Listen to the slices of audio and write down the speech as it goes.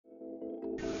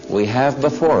We have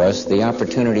before us the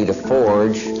opportunity to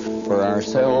forge for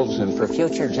ourselves and for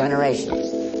future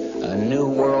generations a new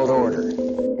world order.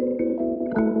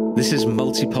 This is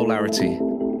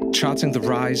Multipolarity, charting the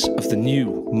rise of the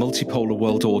new multipolar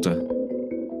world order.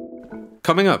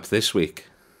 Coming up this week.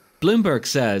 Bloomberg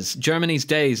says Germany's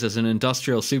days as an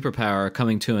industrial superpower are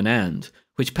coming to an end,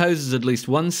 which poses at least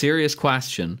one serious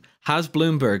question. Has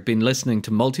Bloomberg been listening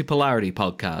to Multipolarity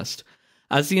podcast?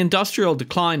 As the industrial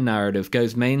decline narrative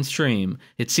goes mainstream,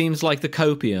 it seems like the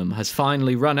copium has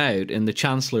finally run out in the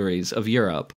Chancellories of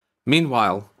Europe.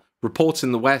 Meanwhile, reports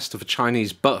in the West of a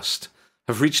Chinese bust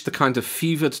have reached the kind of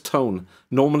fevered tone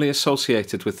normally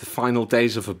associated with the final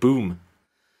days of a boom.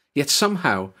 Yet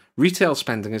somehow, retail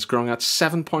spending is growing at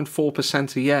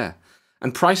 7.4% a year,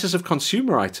 and prices of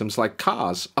consumer items like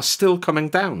cars are still coming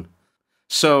down.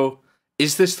 So,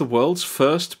 is this the world's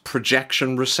first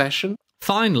projection recession?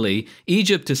 Finally,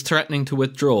 Egypt is threatening to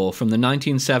withdraw from the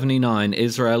 1979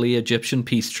 Israeli-Egyptian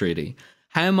peace treaty.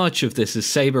 How much of this is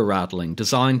sabre rattling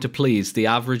designed to please the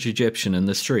average Egyptian in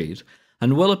the street?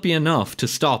 And will it be enough to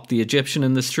stop the Egyptian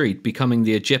in the street becoming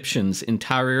the Egyptians in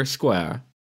Tahrir Square?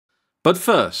 But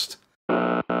first,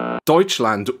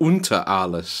 Deutschland unter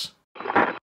alles.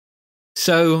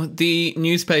 So the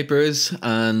newspapers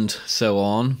and so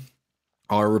on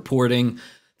are reporting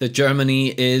that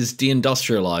Germany is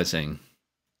deindustrializing.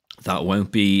 That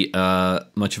won't be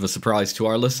much of a surprise to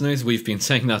our listeners. We've been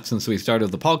saying that since we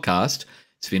started the podcast.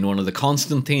 It's been one of the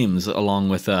constant themes, along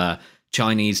with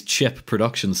Chinese chip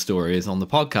production stories on the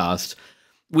podcast.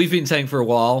 We've been saying for a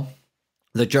while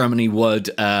that Germany would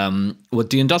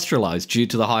deindustrialize due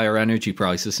to the higher energy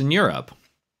prices in Europe.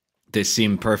 This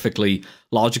seemed perfectly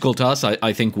logical to us.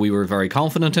 I think we were very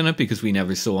confident in it because we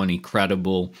never saw any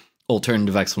credible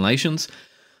alternative explanations.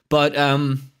 But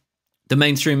the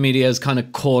mainstream media is kind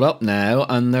of caught up now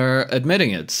and they're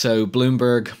admitting it. So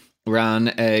Bloomberg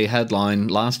ran a headline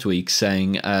last week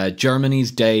saying Germany's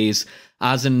days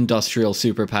as an industrial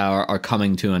superpower are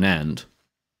coming to an end.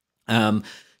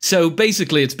 So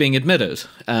basically it's being admitted.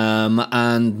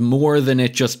 And more than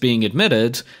it just being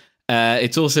admitted,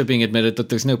 it's also being admitted that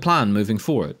there's no plan moving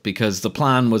forward, because the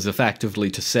plan was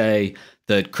effectively to say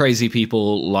that crazy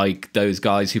people like those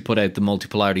guys who put out the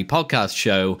Multipolarity podcast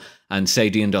show and say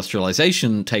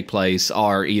deindustrialization take place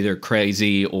are either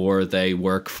crazy or they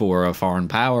work for a foreign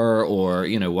power or,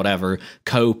 you know, whatever.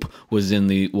 Cope was in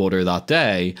the water that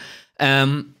day.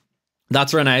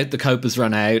 That's run out. The cope has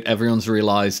run out. Everyone's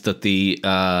realized that the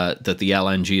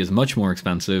LNG is much more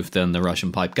expensive than the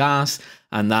Russian pipe gas,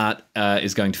 and that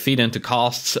is going to feed into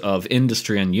costs of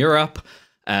industry in Europe,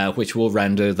 which will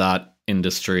render that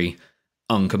industry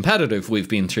uncompetitive. We've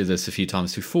been through this a few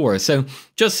times before. So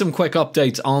just some quick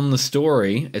updates on the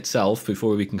story itself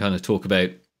before we can kind of talk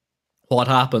about what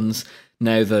happens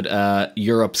now that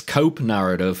Europe's cope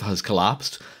narrative has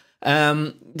collapsed.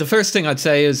 The first thing I'd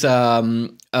say is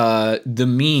the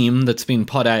meme that's been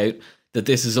put out that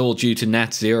this is all due to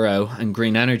net zero and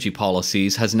green energy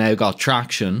policies has now got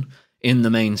traction in the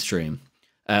mainstream.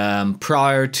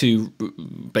 Prior to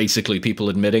basically people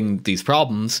admitting these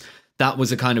problems, that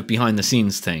was a kind of behind the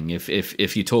scenes thing.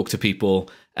 If you talk to people,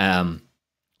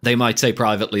 they might say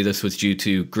privately this was due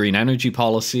to green energy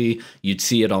policy. You'd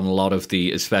see it on a lot of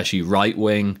the especially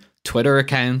right-wing Twitter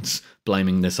accounts,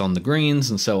 blaming this on the Greens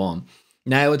and so on.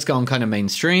 Now it's gone kind of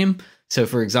mainstream. So,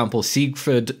 for example,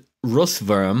 Siegfried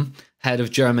Russwurm, head of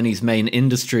Germany's main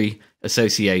industry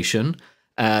association,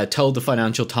 told the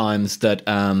Financial Times that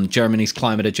Germany's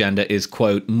climate agenda is,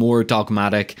 quote, more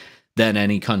dogmatic than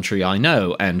any country I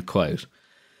know, end quote.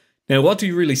 Now, what do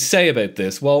you really say about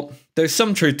this? Well, there's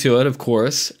some truth to it, of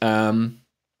course.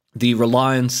 The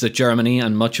reliance that Germany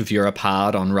and much of Europe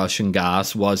had on Russian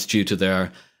gas was due to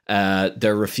their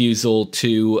refusal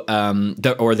to,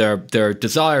 their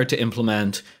desire to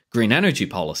implement green energy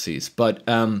policies. But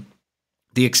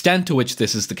the extent to which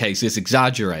this is the case is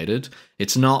exaggerated.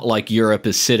 It's not like Europe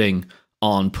is sitting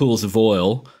on pools of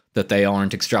oil that they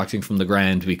aren't extracting from the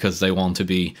ground because they want to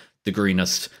be the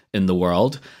greenest in the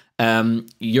world.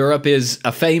 Europe is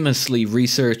a famously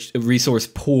resource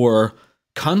poor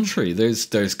country.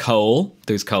 There's coal.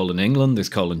 There's coal in England. There's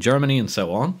coal in Germany, and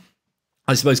so on.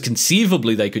 I suppose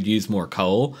conceivably they could use more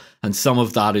coal, and some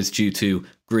of that is due to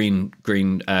green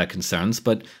concerns.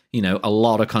 But you know, a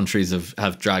lot of countries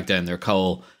have dragged down their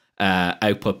coal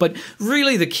output. But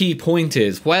really, the key point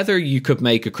is whether you could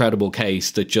make a credible case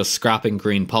that just scrapping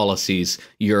green policies,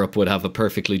 Europe would have a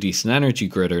perfectly decent energy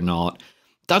grid or not.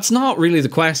 That's not really the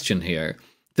question here.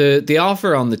 The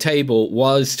offer on the table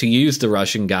was to use the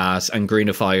Russian gas and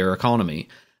greenify your economy,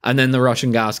 and then the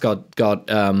Russian gas got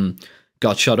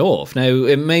got shut off. Now,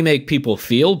 it may make people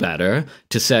feel better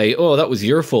to say, oh, that was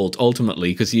your fault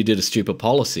ultimately because you did a stupid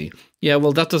policy. Yeah,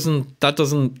 well, that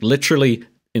doesn't literally,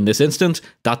 in this instance,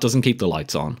 that doesn't keep the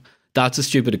lights on. That's a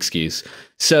stupid excuse.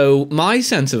 So my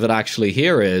sense of it actually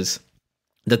here is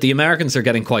that the Americans are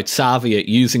getting quite savvy at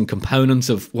using components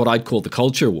of what I'd call the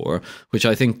culture war, which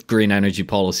I think green energy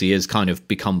policy is kind of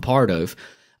become part of.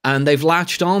 And they've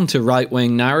latched on to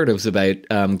right-wing narratives about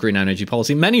green energy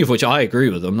policy, many of which I agree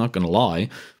with, I'm not going to lie.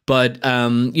 But,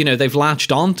 they've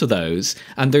latched on to those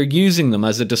and they're using them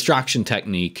as a distraction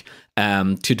technique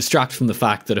to distract from the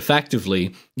fact that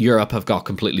effectively Europe have got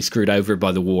completely screwed over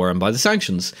by the war and by the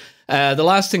sanctions. The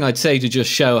last thing I'd say to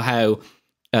just show how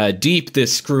deep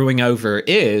this screwing over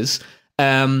is,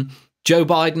 Joe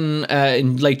Biden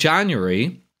in late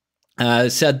January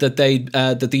said that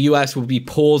that the US will be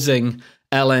pausing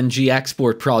LNG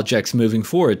export projects moving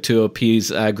forward to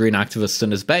appease green activists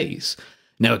in his base.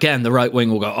 Now, again, the right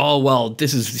wing will go, oh, well,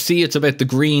 it's about the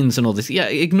Greens and all this. Yeah,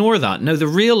 ignore that. No, the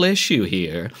real issue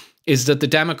here is that the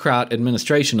Democrat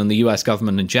administration and the US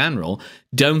government in general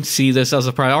don't see this as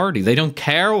a priority. They don't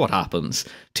care what happens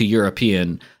to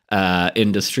European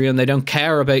industry, and they don't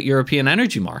care about European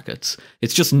energy markets.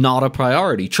 It's just not a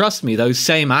priority. Trust me, those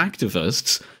same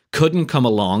activists couldn't come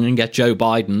along and get Joe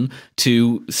Biden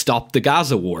to stop the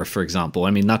Gaza war, for example. I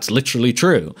mean, that's literally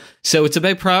true. So it's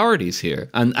about priorities here.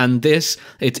 And this,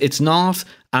 it's not,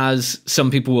 as some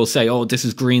people will say, oh, this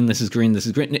is green, this is green, this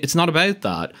is green. It's not about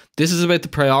that. This is about the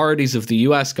priorities of the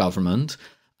US government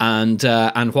and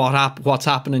what's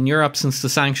happened in Europe since the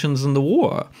sanctions and the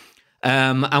war.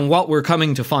 And what we're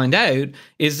coming to find out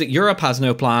is that Europe has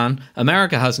no plan,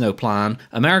 America has no plan,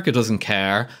 America doesn't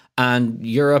care, and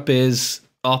Europe is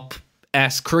up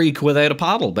S Creek without a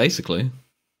paddle, basically.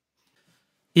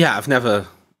 Yeah, I've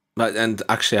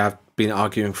been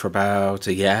arguing for about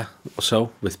a year or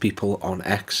so with people on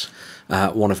X.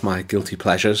 One of my guilty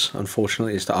pleasures,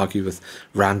 unfortunately, is to argue with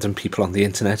random people on the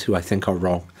internet who I think are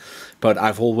wrong. But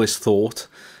I've always thought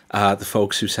the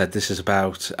folks who said this is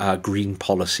about green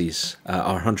policies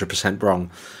are 100% wrong.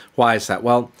 Why is that?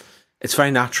 Well, it's very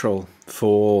natural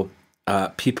for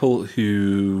people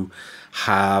who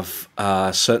have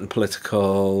certain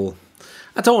political,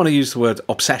 I don't want to use the word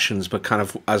obsessions, but kind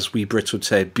of, as we Brits would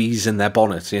say, bees in their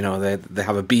bonnet. They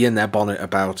have a bee in their bonnet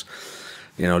about,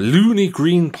 loony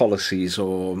green policies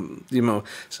or,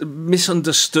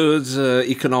 misunderstood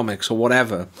economics or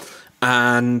whatever.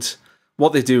 And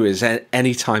what they do is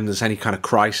anytime there's any kind of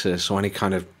crisis or any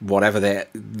kind of whatever,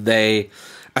 they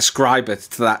ascribe it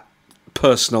to that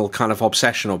personal kind of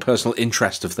obsession or personal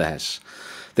interest of theirs.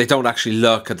 They don't actually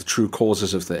look at the true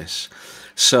causes of this.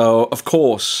 So, of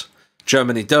course,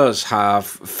 Germany does have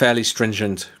fairly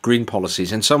stringent green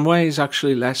policies. In some ways,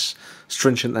 actually less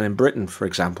stringent than in Britain, for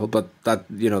example. But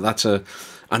that's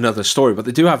another story. But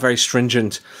they do have very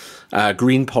stringent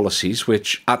green policies,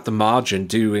 which at the margin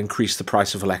do increase the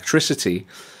price of electricity.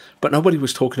 But nobody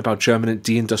was talking about German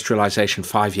deindustrialization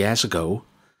 5 years ago.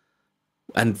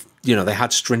 And, they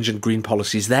had stringent green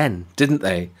policies then, didn't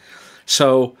they?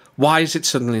 So why is it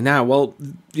suddenly now? Well,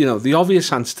 the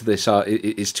obvious answer to this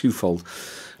is twofold.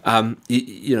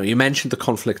 You mentioned the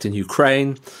conflict in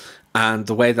Ukraine and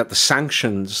the way that the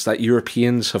sanctions that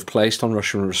Europeans have placed on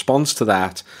Russia in response to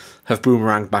that have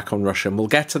boomeranged back on Russia. And we'll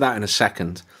get to that in a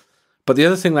second. But the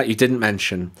other thing that you didn't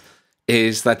mention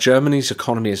is that Germany's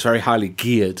economy is very highly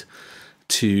geared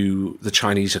to the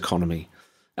Chinese economy.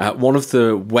 One of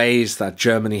the ways that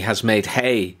Germany has made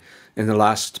hay in the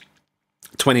last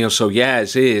 20 or so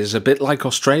years is, a bit like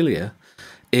Australia,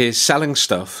 is selling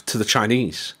stuff to the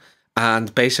Chinese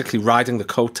and basically riding the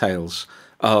coattails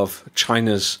of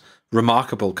China's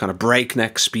remarkable kind of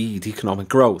breakneck speed economic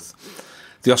growth.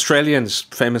 The Australians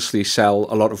famously sell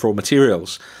a lot of raw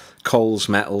materials, coals,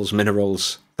 metals,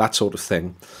 minerals, that sort of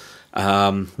thing.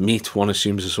 Meat, one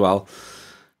assumes, as well.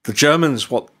 The Germans,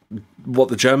 what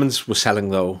the Germans were selling,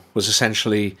 though, was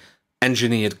essentially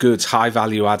engineered goods, high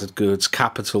value added goods,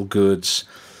 capital goods,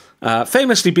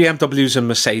 famously BMWs and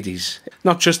Mercedes.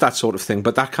 Not just that sort of thing,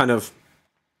 but that kind of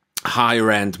higher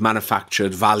end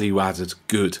manufactured value added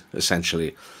good,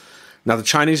 essentially. Now, the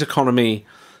Chinese economy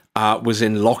was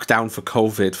in lockdown for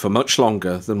COVID for much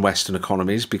longer than Western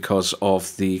economies because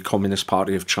of the Communist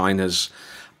Party of China's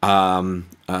zero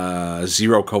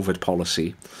COVID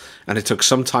policy. And it took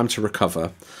some time to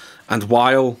recover. And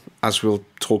while, as we'll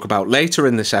talk about later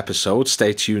in this episode,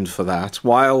 stay tuned for that,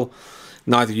 while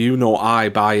neither you nor I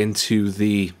buy into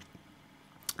the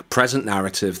present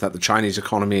narrative that the Chinese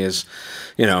economy is,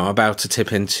 about to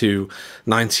tip into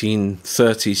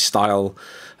 1930s style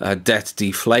debt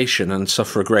deflation and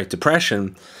suffer a Great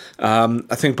Depression,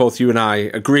 I think both you and I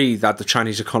agree that the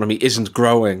Chinese economy isn't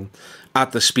growing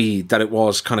at the speed that it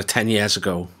was kind of 10 years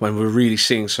ago, when we were really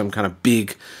seeing some kind of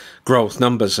big growth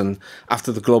numbers. And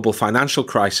after the global financial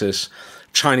crisis,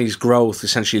 Chinese growth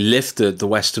essentially lifted the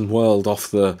Western world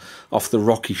off the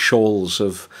rocky shoals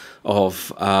of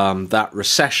that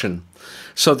recession.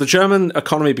 So the German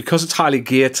economy, because it's highly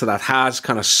geared to that, has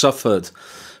kind of suffered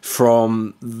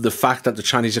from the fact that the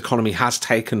Chinese economy has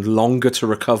taken longer to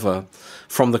recover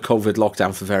from the COVID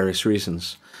lockdown for various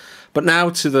reasons. But now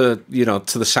to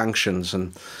the sanctions,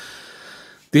 and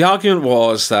the argument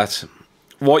was that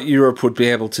what Europe would be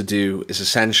able to do is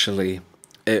essentially,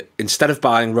 instead of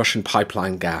buying Russian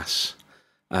pipeline gas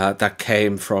that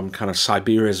came from kind of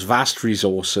Siberia's vast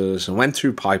resources and went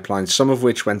through pipelines, some of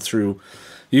which went through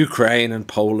Ukraine and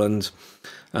Poland,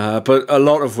 but a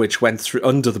lot of which went through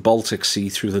under the Baltic Sea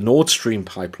through the Nord Stream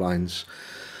pipelines,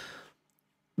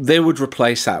 they would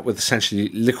replace that with essentially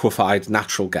liquefied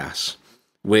natural gas,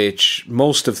 which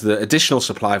most of the additional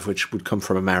supply of which would come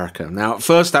from America. Now, at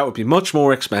first, that would be much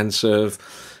more expensive,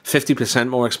 50%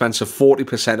 more expensive,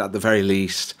 40% at the very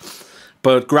least.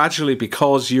 But gradually,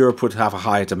 because Europe would have a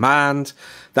higher demand,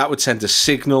 that would send a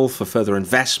signal for further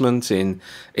investment in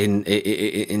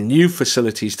new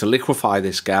facilities to liquefy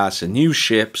this gas, and new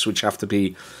ships, which have to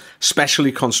be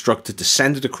specially constructed to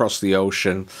send it across the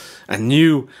ocean, and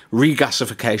new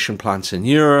regasification plants in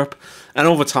Europe. And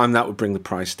over time, that would bring the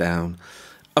price down.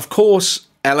 Of course,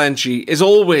 LNG is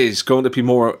always going to be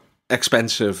more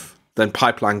expensive than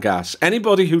pipeline gas.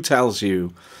 Anybody who tells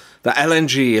you that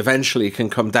LNG eventually can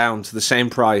come down to the same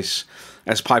price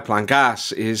as pipeline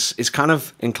gas is kind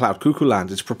of in cloud cuckoo land.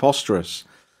 It's preposterous.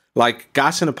 Like,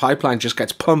 gas in a pipeline just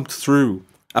gets pumped through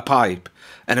a pipe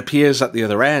and appears at the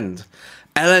other end.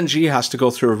 LNG has to go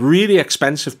through a really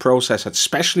expensive process at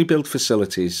specially built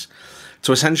facilities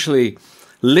to essentially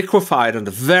liquefy it under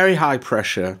very high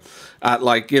pressure at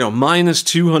minus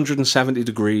 270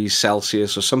 degrees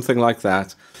Celsius or something like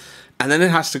that. And then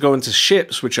it has to go into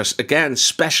ships, which are, again,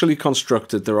 specially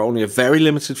constructed. There are only a very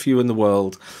limited few in the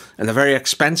world, and they're very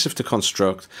expensive to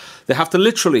construct. They have to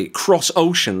literally cross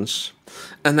oceans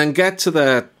and then get to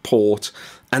their port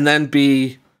and then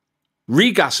be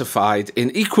regasified in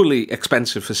equally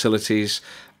expensive facilities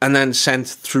and then sent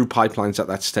through pipelines at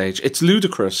that stage. It's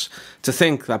ludicrous to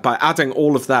think that by adding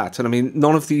all of that, and I mean,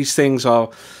 none of these things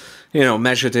are,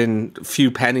 measured in a few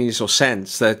pennies or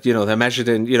cents, that, they're measured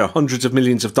in, hundreds of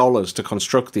millions of dollars to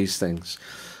construct these things.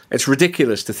 It's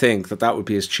ridiculous to think that that would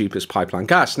be as cheap as pipeline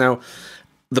gas. Now,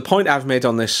 the point I've made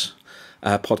on this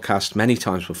podcast many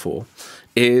times before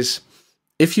is,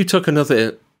 if you took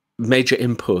another major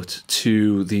input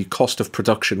to the cost of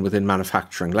production within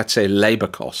manufacturing, let's say labor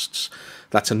costs,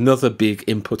 that's another big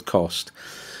input cost.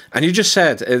 And you just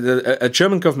said, a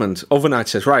German government overnight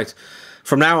says, right,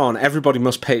 from now on, everybody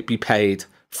must be paid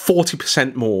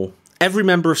 40% more. Every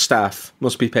member of staff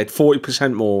must be paid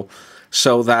 40% more,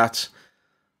 so that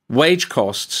wage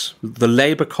costs, the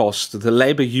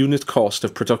labor unit cost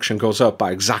of production goes up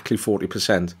by exactly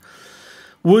 40%.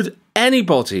 Would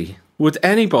anybody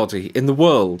in the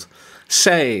world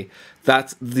say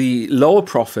that the lower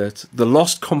profit, the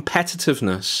lost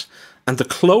competitiveness, and the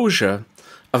closure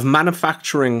of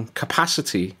manufacturing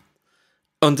capacity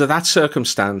under that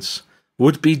circumstance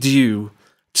would be due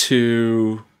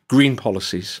to green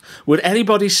policies? Would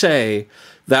anybody say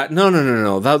that,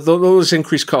 no, those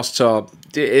increased costs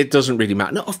it doesn't really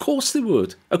matter? No, of course they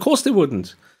would. Of course they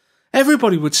wouldn't.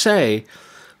 Everybody would say,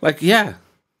 yeah,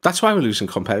 that's why we're losing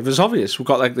competitiveness. It's obvious. We've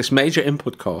got this major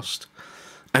input cost,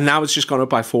 and now it's just gone up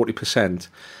by 40%.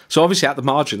 So obviously at the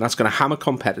margin, that's going to hammer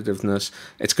competitiveness.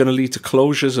 It's going to lead to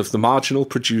closures of the marginal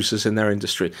producers in their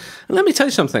industry. And let me tell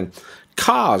you something.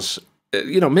 Cars,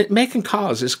 making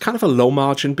cars is kind of a low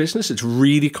margin business. It's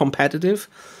really competitive,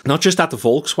 not just at the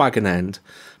Volkswagen end,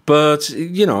 but,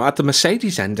 at the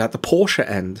Mercedes end, at the Porsche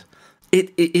end.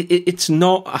 It's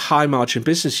not a high margin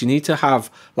business. You need to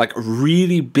have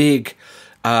really big,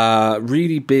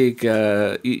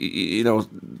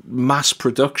 mass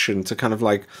production to kind of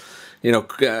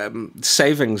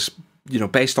savings,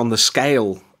 based on the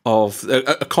scale of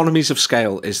economies of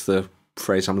scale is the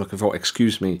phrase I'm looking for.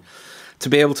 Excuse me. To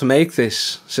be able to make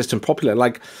this system popular,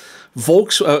 a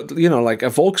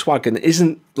Volkswagen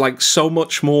isn't so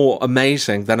much more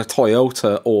amazing than a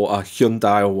Toyota or a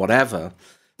Hyundai or whatever,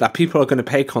 that people are going to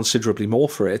pay considerably more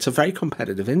for it. It's a very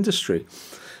competitive industry.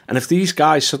 And if these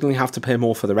guys suddenly have to pay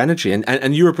more for their energy,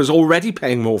 and Europe is already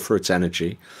paying more for its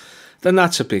energy, then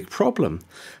that's a big problem.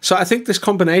 So I think this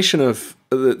combination of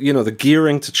the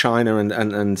gearing to China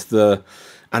and the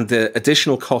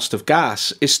additional cost of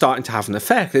gas is starting to have an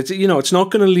effect. It's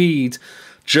not going to lead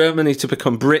Germany to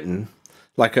become Britain,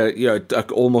 like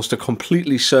almost a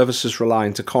completely services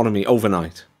reliant economy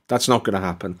overnight. That's not going to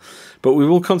happen. But we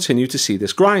will continue to see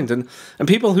this grind. And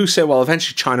people who say, well,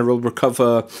 eventually China will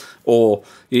recover, or,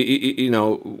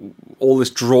 all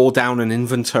this drawdown in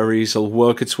inventories will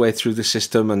work its way through the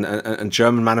system and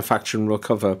German manufacturing will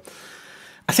recover.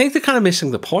 I think they're kind of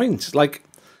missing the point. Like,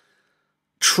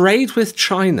 trade with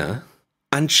China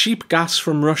and cheap gas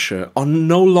from Russia are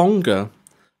no longer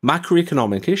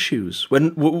macroeconomic issues.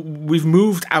 When we've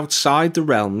moved outside the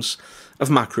realms of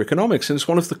macroeconomics, and it's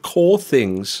one of the core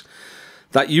things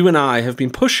that you and I have been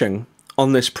pushing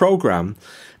on this program,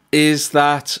 is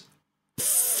that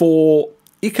for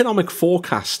economic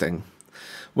forecasting,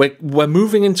 we're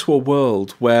moving into a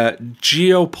world where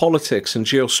geopolitics and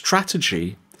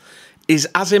geostrategy is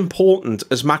as important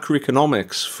as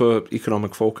macroeconomics for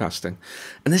economic forecasting.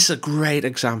 And this is a great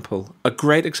example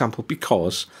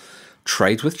because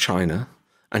trade with China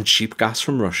and cheap gas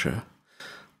from Russia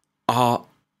are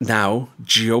now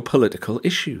geopolitical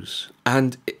issues.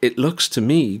 And it looks to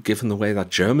me, given the way that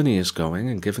Germany is going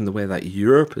and given the way that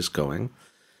Europe is going,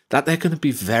 that they're going to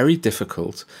be very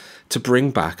difficult to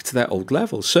bring back to their old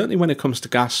levels, certainly when it comes to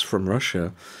gas from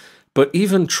Russia, but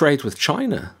even trade with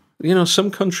China.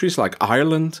 Some countries like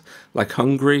Ireland, like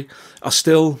Hungary, are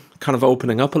still kind of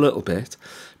opening up a little bit.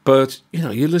 But,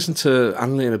 you listen to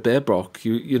Annalena Baerbock,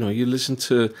 you listen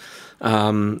to,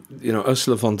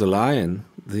 Ursula von der Leyen,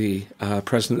 the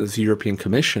president of the European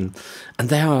Commission, and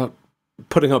they are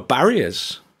putting up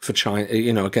barriers for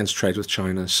China, against trade with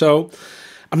China. So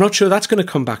I'm not sure that's going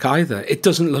to come back either. It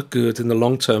doesn't look good in the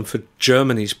long term for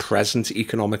Germany's present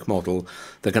economic model.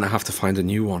 They're going to have to find a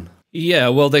new one. Yeah,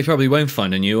 well, they probably won't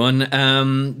find a new one.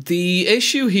 The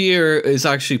issue here is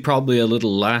actually probably a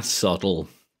little less subtle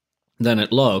than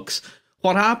it looks.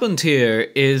 What happened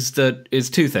here is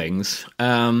two things.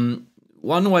 One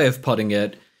way of putting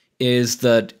it is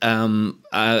that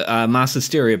a mass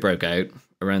hysteria broke out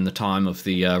around the time of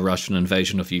the Russian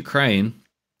invasion of Ukraine,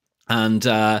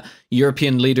 and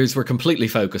European leaders were completely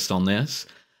focused on this.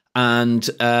 And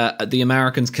the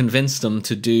Americans convinced them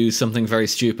to do something very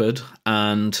stupid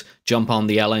and jump on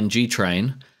the LNG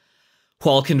train,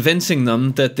 while convincing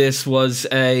them that this was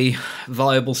a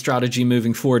viable strategy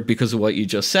moving forward because of what you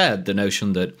just said, the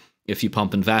notion that if you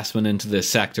pump investment into this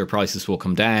sector, prices will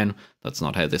come down. That's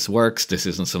not how this works. This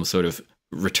isn't some sort of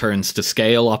returns to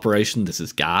scale operation. This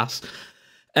is gas.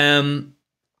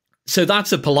 So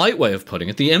that's a polite way of putting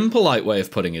it. The impolite way of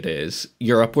putting it is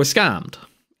Europe was scammed.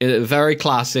 A very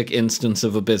classic instance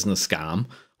of a business scam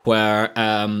where,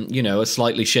 a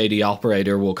slightly shady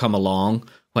operator will come along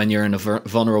when you're in a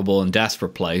vulnerable and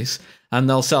desperate place, and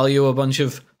they'll sell you a bunch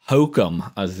of hokum,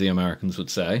 as the Americans would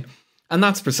say. And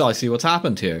that's precisely what's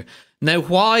happened here. Now,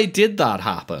 why did that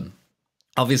happen?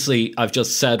 Obviously, I've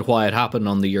just said why it happened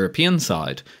on the European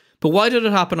side. But why did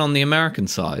it happen on the American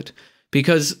side?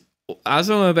 Because, as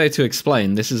I'm about to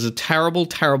explain, this is a terrible,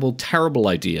 terrible, terrible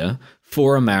idea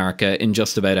for America in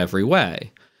just about every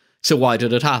way. So why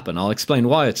did it happen? I'll explain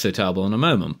why it's so terrible in a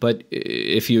moment. But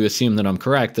if you assume that I'm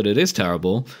correct, that it is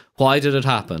terrible, why did it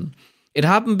happen? It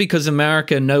happened because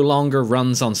America no longer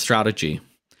runs on strategy.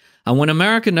 And when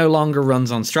America no longer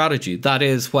runs on strategy, that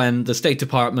is when the State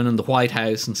Department and the White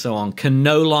House and so on can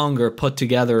no longer put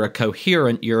together a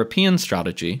coherent European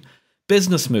strategy,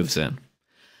 business moves in.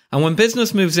 And when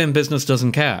business moves in, business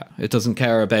doesn't care. It doesn't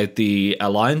care about the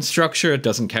alliance structure. It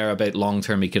doesn't care about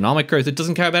long-term economic growth. It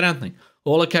doesn't care about anything.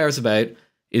 All it cares about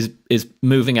is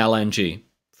moving LNG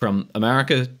from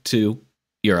America to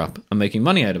Europe and making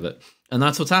money out of it. And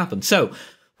that's what's happened. So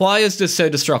why is this so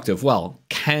destructive? Well,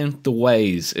 count the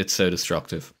ways it's so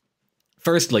destructive.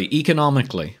 Firstly,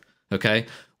 economically, okay?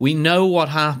 We know what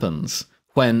happens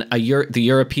when the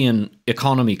European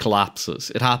economy collapses.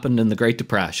 It happened in the Great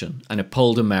Depression, and it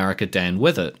pulled America down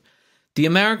with it. The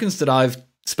Americans that I've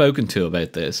spoken to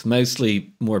about this,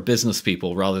 mostly more business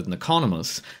people rather than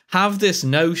economists, have this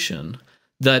notion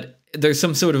that there's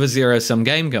some sort of a zero-sum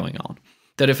game going on.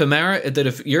 That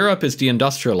if Europe is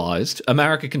deindustrialized,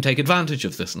 America can take advantage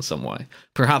of this in some way,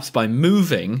 perhaps by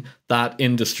moving that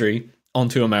industry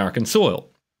onto American soil.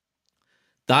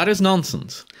 That is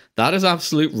nonsense. That is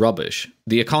absolute rubbish.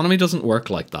 The economy doesn't work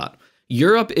like that.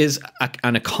 Europe is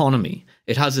an economy.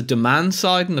 It has a demand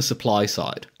side and a supply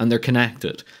side, and they're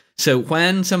connected. So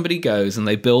when somebody goes and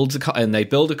they build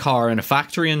a car in a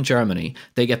factory in Germany,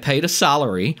 they get paid a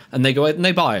salary and they go out and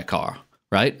they buy a car,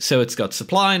 right? So it's got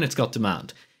supply and it's got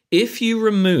demand. If you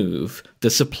remove the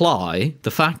supply,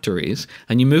 the factories,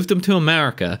 and you move them to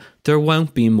America, there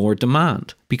won't be more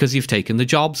demand because you've taken the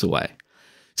jobs away.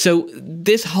 So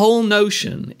this whole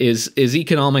notion is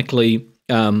economically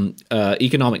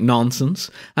economic nonsense.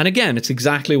 And again, it's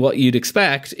exactly what you'd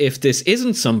expect if this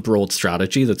isn't some broad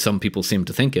strategy that some people seem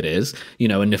to think it is, you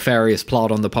know, a nefarious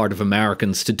plot on the part of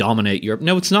Americans to dominate Europe.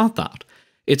 No, it's not that.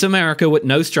 It's America with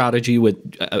no strategy, with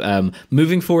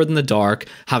moving forward in the dark,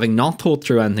 having not thought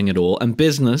through anything at all, and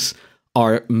business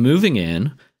are moving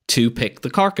in to pick the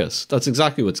carcass. That's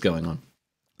exactly what's going on.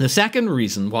 The second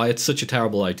reason why it's such a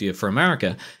terrible idea for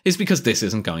America is because this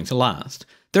isn't going to last.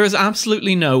 There is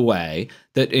absolutely no way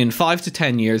that in 5 to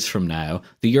 10 years from now,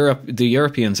 the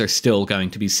Europeans are still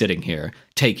going to be sitting here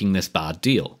taking this bad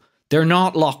deal. They're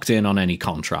not locked in on any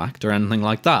contract or anything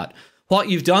like that. What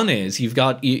you've done is you've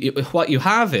got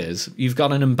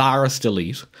an embarrassed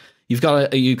elite. You've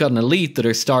got an elite that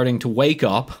are starting to wake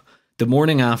up the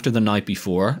morning after the night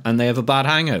before, and they have a bad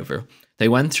hangover. They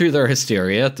went through their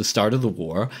hysteria at the start of the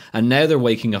war, and now they're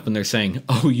waking up and they're saying,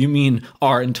 "Oh, you mean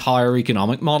our entire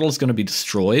economic model is going to be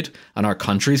destroyed and our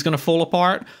country is going to fall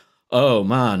apart? Oh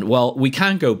man, well, we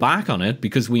can't go back on it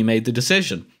because we made the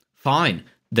decision." Fine,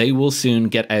 they will soon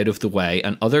get out of the way,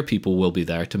 and other people will be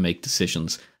there to make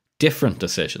decisions. Different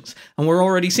decisions. And we're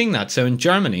already seeing that. So in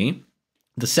Germany,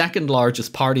 the second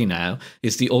largest party now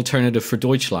is the Alternative for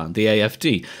Deutschland, the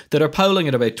AfD, that are polling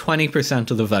at about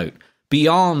 20% of the vote,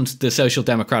 beyond the Social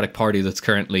Democratic Party that's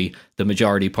currently the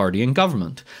majority party in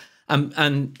government.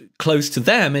 And close to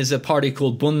them is a party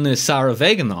called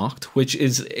Bundeswehrwehrmacht, which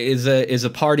is a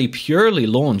party purely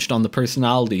launched on the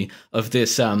personality of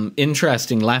this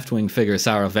interesting left-wing figure,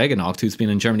 Sarah Wagenknecht, who's been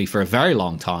in Germany for a very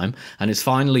long time and is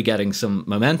finally getting some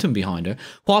momentum behind her.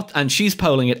 And she's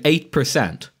polling at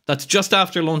 8%. That's just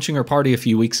after launching her party a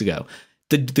few weeks ago.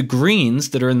 The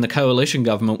Greens that are in the coalition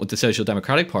government with the Social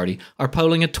Democratic Party are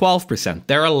polling at 12%.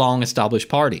 They're a long-established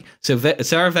party. So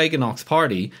Sarah Wagenknecht's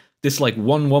party, this like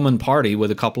one-woman party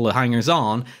with a couple of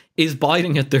hangers-on, is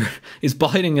biting at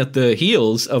the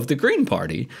heels of the Green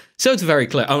Party. So it's very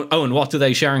clear. Oh, and what do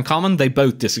they share in common? They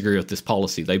both disagree with this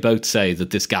policy. They both say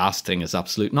that this gas thing is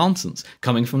absolute nonsense,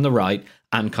 coming from the right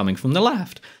and coming from the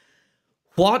left.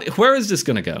 Where is this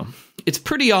going to go? It's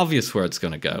pretty obvious where it's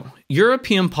going to go.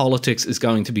 European politics is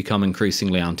going to become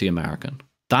increasingly anti-American.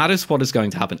 That is what is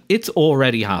going to happen. It's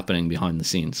already happening behind the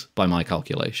scenes, by my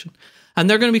calculation. And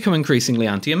they're going to become increasingly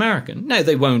anti-American. Now,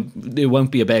 it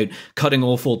won't be about cutting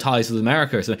all full ties with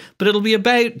America or something, but it'll be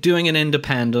about doing an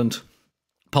independent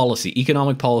policy,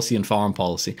 economic policy and foreign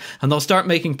policy. And they'll start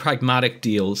making pragmatic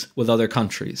deals with other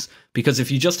countries. Because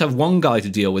if you just have one guy to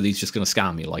deal with, he's just going to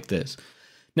scam you like this.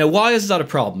 Now, why is that a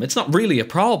problem? It's not really a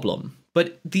problem.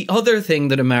 But the other thing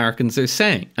that Americans are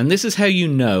saying, and this is how you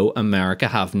know America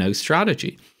have no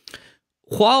strategy.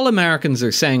 While Americans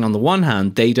are saying, on the one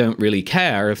hand, they don't really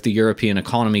care if the European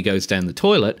economy goes down the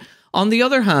toilet, on the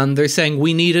other hand, they're saying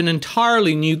we need an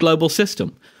entirely new global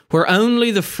system where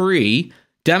only the free,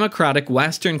 democratic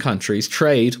Western countries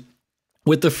trade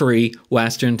with the free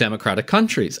Western democratic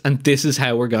countries. And this is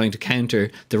how we're going to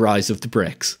counter the rise of the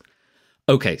BRICS.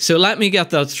 Okay, so let me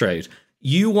get that straight.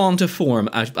 You want to form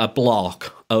a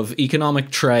block of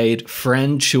economic trade,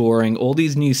 friend-shoring, all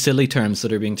these new silly terms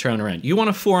that are being thrown around. You want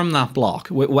to form that block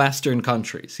with Western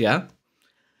countries, yeah?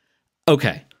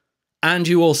 Okay. And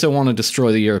you also want to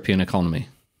destroy the European economy.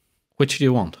 Which do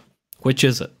you want? Which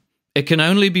is it? It can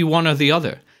only be one or the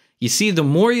other. You see, the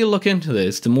more you look into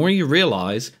this, the more you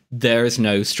realize there's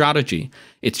no strategy.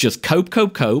 It's just cope,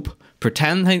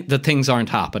 pretend that things aren't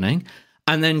happening,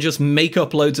 and then just make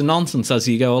up loads of nonsense as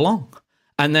you go along.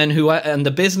 And then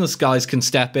the business guys can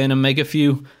step in and make a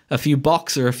few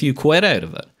bucks or a few quid out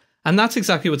of it. And that's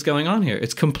exactly what's going on here.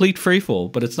 It's complete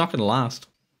freefall, but it's not going to last.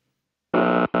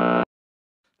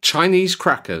 Chinese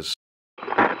crackers.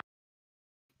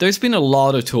 There's been a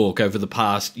lot of talk over the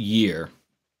past year,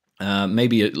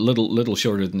 maybe a little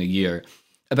shorter than a year,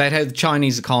 about how the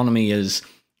Chinese economy is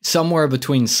somewhere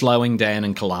between slowing down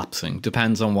and collapsing.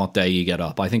 Depends on what day you get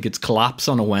up. I think it's collapse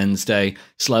on a Wednesday,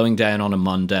 slowing down on a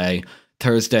Monday.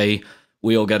 Thursday,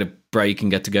 we all get a break and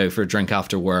get to go for a drink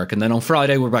after work. And then on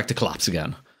Friday, we're back to collapse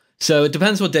again. So it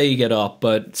depends what day you get up,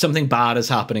 but something bad is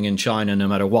happening in China no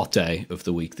matter what day of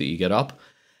the week that you get up.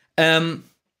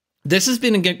 This has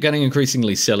been getting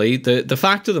increasingly silly. The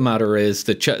fact of the matter is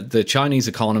that the Chinese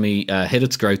economy hit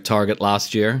its growth target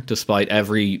last year, despite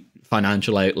every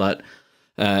financial outlet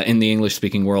in the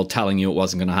English-speaking world telling you it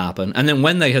wasn't going to happen. And then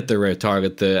when they hit their growth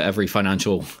target, every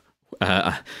financial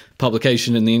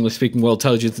publication in the English-speaking world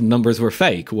told you the numbers were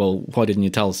fake. Well, why didn't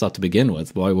you tell us that to begin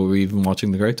with? Why were we even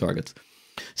watching the growth targets?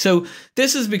 So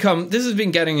this has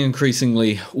been getting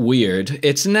increasingly weird.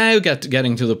 It's now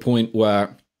getting to the point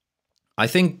where I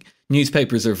think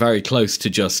newspapers are very close to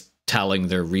just telling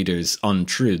their readers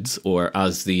untruths, or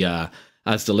as the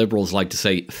liberals like to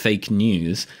say, fake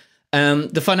news.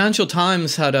 The Financial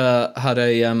Times had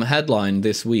a headline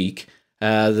this week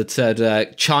that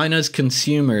said China's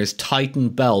consumers tighten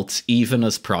belts even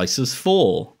as prices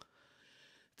fall.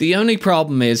 The only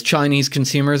problem is Chinese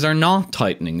consumers are not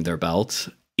tightening their belts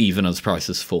even as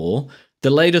prices fall. The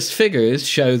latest figures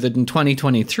show that in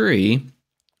 2023,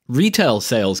 retail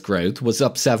sales growth was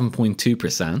up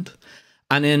 7.2%,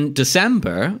 and in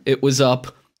December, it was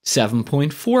up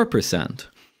 7.4%.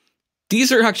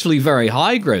 These are actually very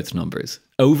high growth numbers,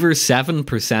 over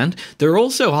 7%. They're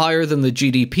also higher than the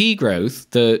GDP growth,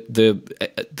 the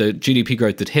GDP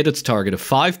growth that hit its target of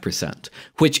 5%,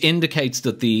 which indicates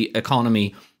that the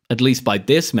economy, at least by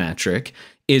this metric,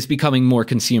 is becoming more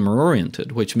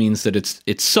consumer-oriented, which means that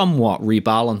it's somewhat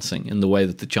rebalancing in the way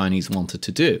that the Chinese want it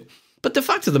to do. But the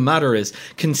fact of the matter is,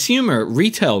 consumer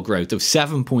retail growth of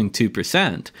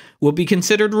 7.2% will be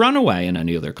considered runaway in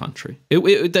any other country.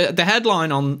 The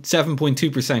headline on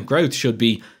 7.2% growth should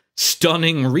be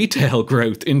stunning retail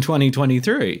growth in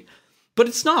 2023. But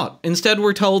it's not. Instead,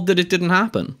 we're told that it didn't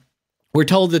happen. We're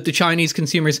told that the Chinese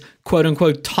consumers, quote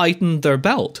unquote, tightened their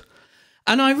belt.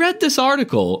 And I read this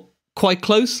article quite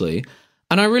closely,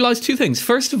 and I realized two things.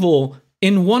 First of all,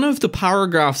 in one of the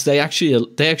paragraphs, they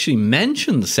actually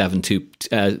mentioned the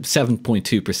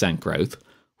 7.2% growth,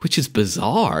 which is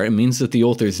bizarre. It means that the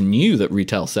authors knew that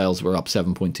retail sales were up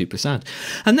 7.2%.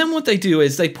 And then what they do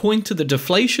is they point to the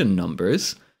deflation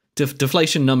numbers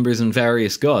in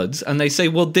various goods, and they say,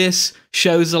 well, this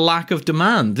shows a lack of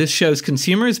demand. This shows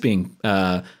consumers being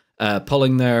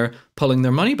pulling their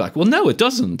money back. Well, no, it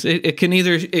doesn't. It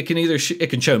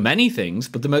can show many things,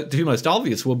 but the two most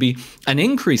obvious will be an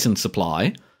increase in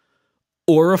supply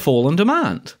or a fall in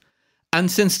demand.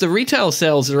 And since the retail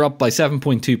sales are up by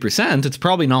 7.2%, it's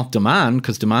probably not demand,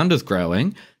 because demand is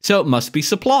growing. So it must be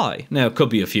supply. Now, it could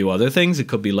be a few other things. It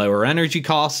could be lower energy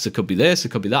costs. It could be this. It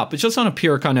could be that. But just on a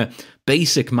pure kind of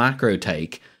basic macro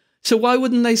take. So why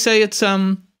wouldn't they say it's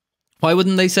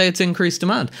increased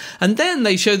demand? And then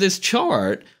they show this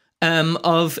chart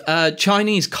of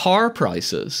Chinese car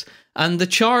prices. And the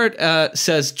chart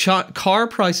says car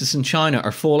prices in China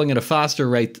are falling at a faster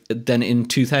rate than in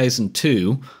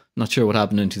 2002. Not sure what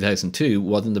happened in 2002.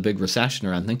 Wasn't the big recession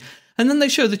or anything. And then they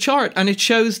show the chart, and it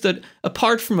shows that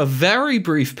apart from a very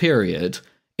brief period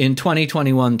in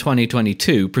 2021,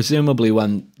 2022, presumably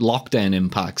when lockdown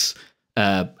impacts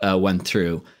went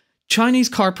through, Chinese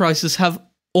car prices have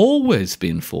always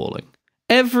been falling.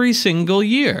 Every single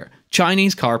year,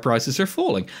 Chinese car prices are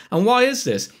falling. And why is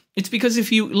this? It's because if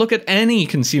you look at any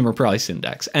consumer price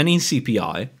index, any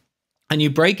CPI, and you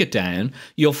break it down,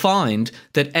 you'll find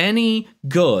that any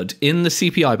good in the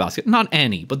CPI basket, not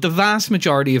any, but the vast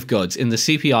majority of goods in the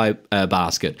CPI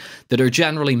basket that are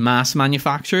generally mass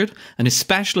manufactured, and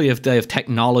especially if they have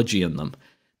technology in them,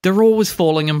 they're always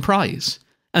falling in price.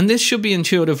 And this should be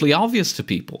intuitively obvious to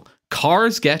people.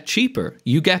 Cars get cheaper.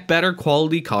 You get better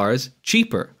quality cars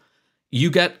cheaper. You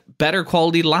get better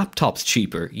quality laptops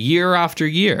cheaper year after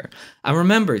year. And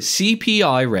remember,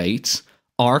 CPI rates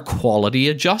are quality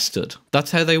adjusted.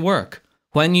 That's how they work.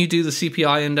 When you do the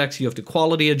CPI index, you have to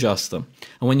quality adjust them.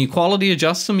 And when you quality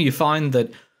adjust them, you find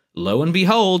that, lo and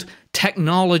behold,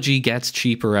 technology gets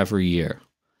cheaper every year.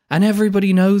 And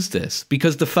everybody knows this,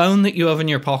 because the phone that you have in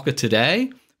your pocket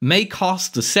today may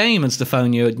cost the same as the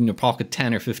phone you had in your pocket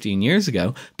 10 or 15 years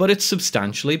ago, but it's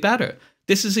substantially better.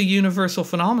 This is a universal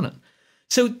phenomenon.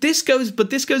 So this goes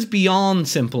beyond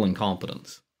simple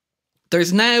incompetence.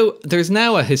 There's now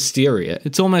a hysteria.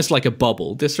 It's almost like a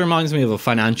bubble. This reminds me of a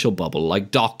financial bubble,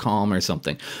 like .com or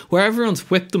something, where everyone's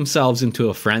whipped themselves into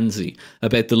a frenzy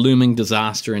about the looming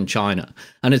disaster in China.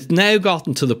 And it's now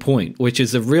gotten to the point, which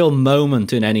is a real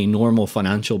moment in any normal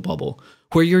financial bubble,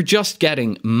 where you're just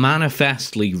getting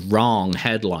manifestly wrong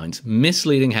headlines,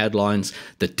 misleading headlines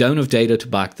that don't have data to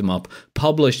back them up,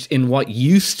 published in what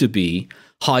used to be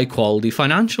high-quality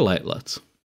financial outlets.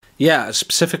 Yeah,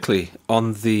 specifically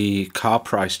on the car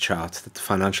price chart that the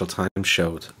Financial Times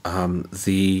showed,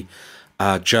 the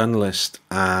journalist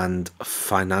and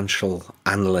financial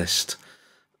analyst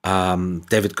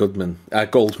David Goldman made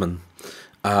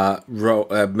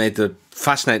the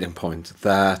fascinating point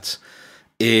that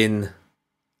in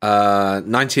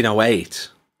 1908,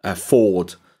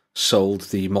 Ford sold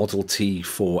the Model T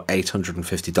for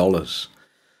 $850.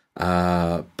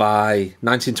 By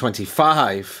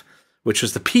 1925, which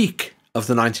was the peak of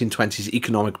the 1920s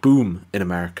economic boom in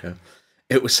America,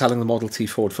 it was selling the Model T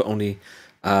Ford for only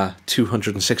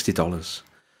 $260.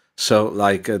 So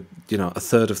like, a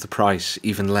third of the price,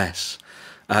 even less.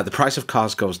 The price of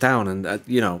cars goes down.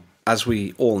 And, as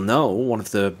we all know, one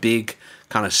of the big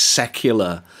kind of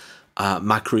secular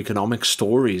macroeconomic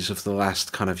stories of the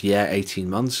last kind of year, 18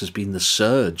 months has been the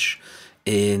surge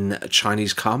in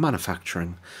Chinese car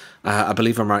manufacturing. I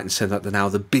believe I'm right in saying that they're now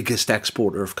the biggest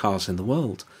exporter of cars in the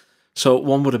world. So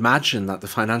one would imagine that the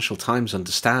Financial Times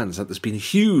understands that there's been a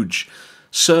huge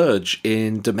surge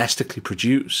in domestically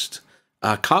produced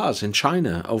cars in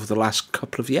China over the last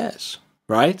couple of years,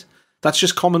 right? That's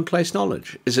just commonplace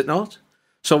knowledge, is it not?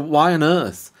 So why on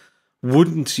earth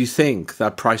wouldn't you think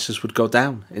that prices would go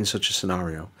down in such a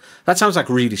scenario? That sounds like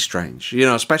really strange,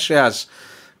 especially as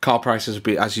car prices,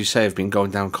 as you say, have been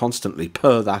going down constantly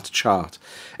per that chart.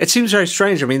 It seems very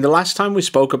strange. I mean, the last time we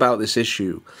spoke about this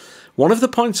issue, one of the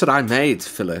points that I made,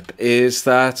 Philip, is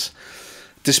that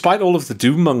despite all of the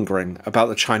doom-mongering about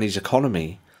the Chinese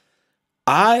economy,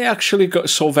 I actually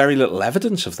saw very little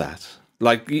evidence of that.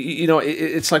 Like,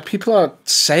 it's like people are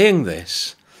saying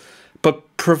this,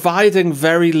 but providing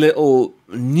very little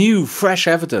new, fresh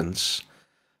evidence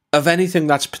of anything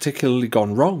that's particularly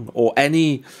gone wrong, or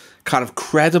any kind of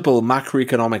credible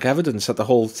macroeconomic evidence that the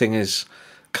whole thing is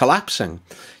collapsing.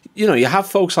 You have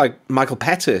folks like Michael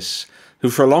Pettis,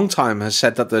 who for a long time has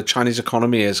said that the Chinese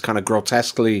economy is kind of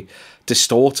grotesquely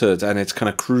distorted and it's kind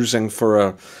of cruising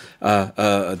for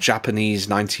a Japanese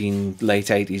late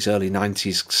 80s, early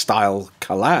 90s style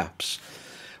collapse,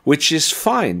 which is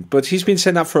fine. But he's been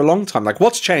saying that for a long time. Like,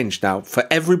 what's changed now for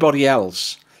everybody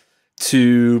else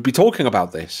to be talking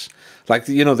about this? Like,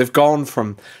 they've gone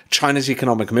from China's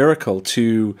economic miracle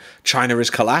to China is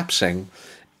collapsing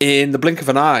in the blink of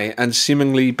an eye, and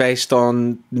seemingly based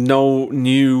on no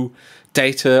new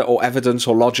data or evidence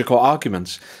or logic or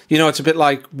arguments. It's a bit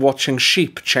like watching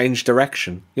sheep change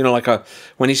direction. Like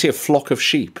when you see a flock of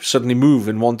sheep suddenly move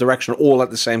in one direction all at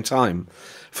the same time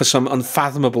for some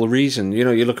unfathomable reason.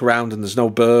 You look around and there's no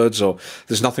birds or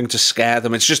there's nothing to scare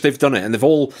them. It's just they've done it and they've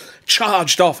all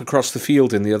charged off across the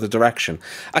field in the other direction.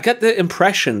 I get the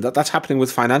impression that that's happening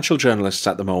with financial journalists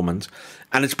at the moment,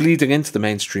 and it's bleeding into the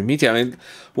mainstream media. I mean,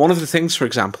 one of the things, for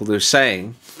example, they're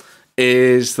saying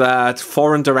is that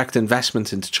foreign direct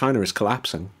investment into China is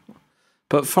collapsing.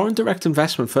 But foreign direct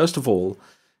investment, first of all,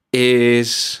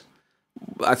 is,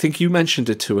 I think you mentioned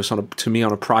it to me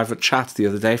on a private chat the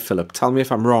other day, Philip. Tell me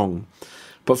if I'm wrong.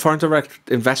 But foreign direct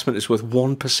investment is worth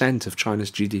 1% of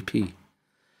China's GDP.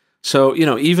 So,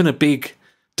 even a big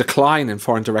decline in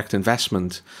foreign direct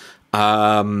investment,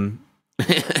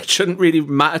 it shouldn't really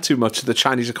matter too much to the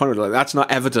Chinese economy. Like, that's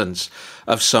not evidence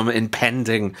of some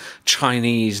impending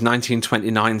Chinese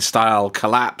 1929 style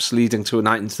collapse leading to a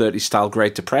 1930 style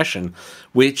Great Depression,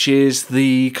 which is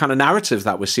the kind of narrative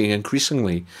that we're seeing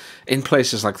increasingly in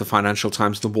places like the Financial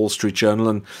Times, the Wall Street Journal,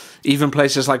 and even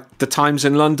places like the Times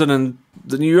in London and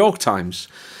the New York Times.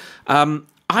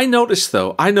 I noticed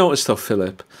though,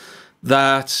 Philip,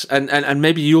 that, and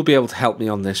maybe you'll be able to help me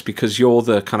on this because you're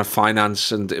the kind of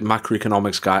finance and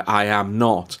macroeconomics guy. I am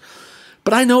not.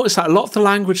 But I noticed that a lot of the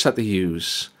language that they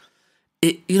use,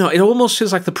 it almost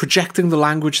feels like they're projecting the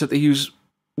language that they use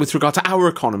with regard to our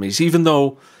economies, even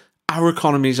though our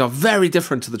economies are very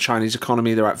different to the Chinese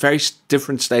economy. They're at very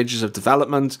different stages of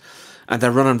development and they're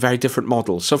run on very different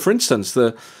models. So, for instance,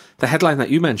 the headline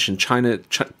that you mentioned,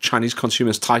 Chinese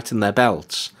consumers tighten their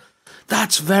belts,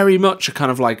 that's very much a kind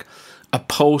of like a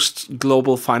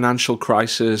post-global financial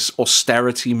crisis,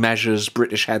 austerity measures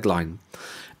British headline.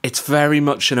 It's very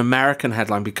much an American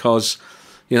headline because,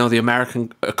 the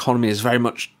American economy is very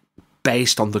much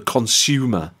based on the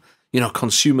consumer.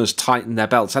 Consumers tighten their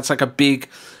belts. That's like a big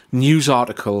news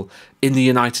article in the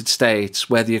United States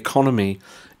where the economy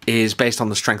is based on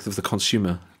the strength of the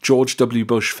consumer. George W.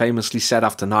 Bush famously said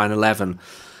after 9/11,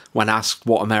 when asked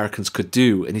what Americans could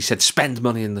do, and he said, spend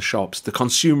money in the shops. The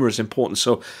consumer is important,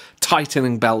 so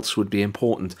tightening belts would be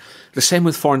important. The same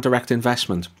with foreign direct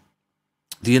investment.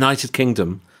 The United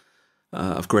Kingdom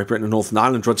of Great Britain and Northern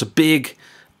Ireland runs a big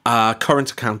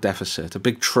current account deficit, a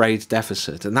big trade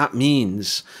deficit, and that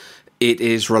means it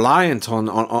is reliant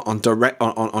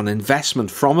on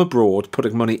investment from abroad,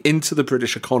 putting money into the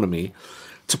British economy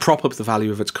to prop up the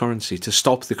value of its currency, to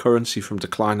stop the currency from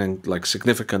declining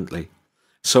significantly.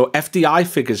 So FDI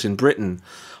figures in Britain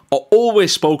are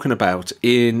always spoken about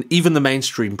in even the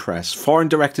mainstream press. Foreign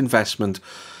direct investment,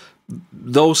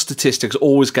 those statistics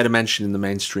always get a mention in the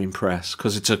mainstream press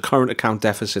because it's a current account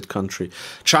deficit country.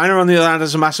 China, on the other hand,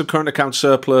 has a massive current account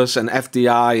surplus, and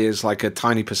FDI is like a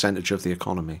tiny percentage of the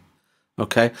economy.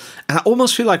 Okay? And I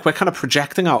almost feel like we're kind of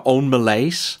projecting our own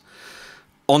malaise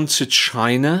onto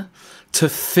China to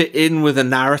fit in with a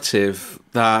narrative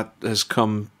that has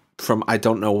come from I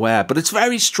don't know where. But it's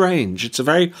very strange. It's a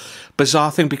very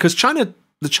bizarre thing because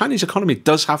the Chinese economy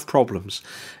does have problems.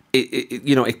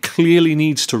 It clearly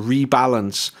needs to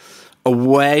rebalance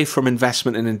away from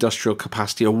investment in industrial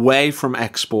capacity, away from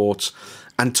exports,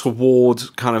 and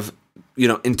toward kind of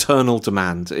internal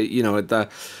demand.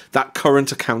 That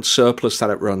current account surplus that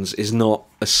it runs is not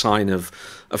a sign of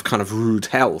kind of rude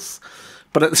health.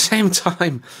 But at the same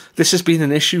time, this has been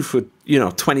an issue for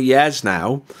 20 years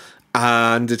now,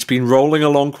 and it's been rolling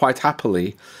along quite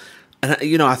happily.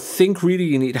 And I think really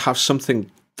you need to have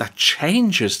something that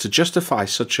changes to justify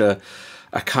such a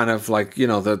kind of like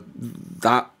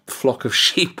that flock of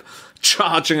sheep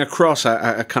charging across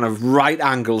a kind of right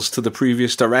angles to the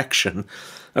previous direction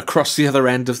across the other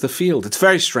end of the field. It's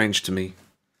very strange to me.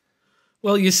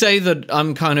 Well, you say that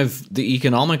I'm kind of the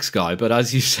economics guy, but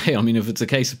as you say, I mean, if it's a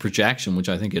case of projection, which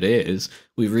I think it is,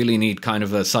 we really need kind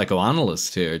of a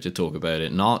psychoanalyst here to talk about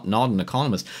it, not an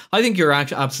economist. I think you're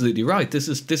absolutely right. This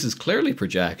is clearly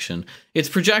projection. It's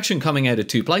projection coming out of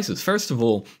two places. First of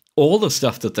all the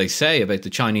stuff that they say about the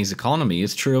Chinese economy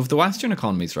is true of the Western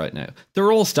economies right now.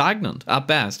 They're all stagnant at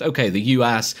best. Okay, the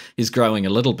US is growing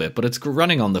a little bit, but it's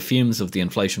running on the fumes of the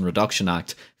Inflation Reduction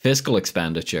Act fiscal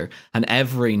expenditure, and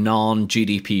every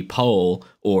non-GDP poll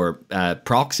or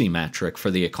proxy metric for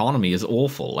the economy is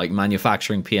awful, like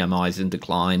manufacturing PMIs in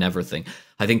decline, everything.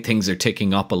 I think things are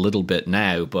ticking up a little bit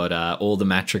now, but all the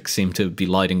metrics seem to be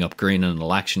lighting up green in an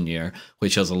election year,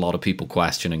 which has a lot of people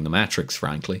questioning the metrics,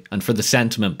 frankly. And for the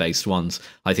sentiment-based ones,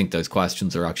 I think those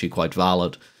questions are actually quite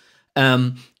valid.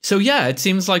 So yeah, it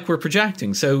seems like we're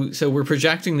projecting. So we're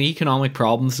projecting the economic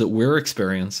problems that we're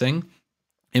experiencing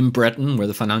in Britain, where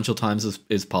the Financial Times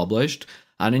is published,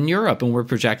 and in Europe, and we're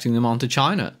projecting them onto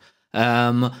China.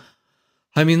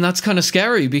 I mean, that's kind of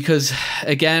scary because,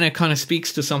 again, it kind of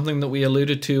speaks to something that we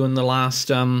alluded to in the last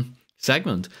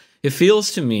segment. It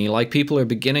feels to me like people are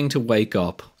beginning to wake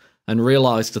up and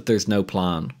realize that there's no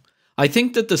plan. I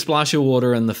think that the splash of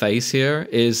water in the face here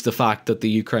is the fact that the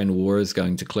Ukraine war is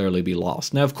going to clearly be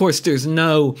lost. Now, of course, there's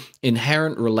no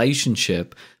inherent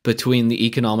relationship between the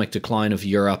economic decline of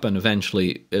Europe, and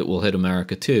eventually it will hit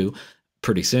America too,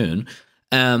 pretty soon.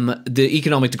 The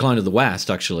economic decline of the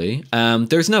West, actually,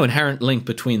 there's no inherent link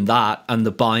between that and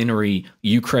the binary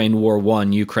Ukraine war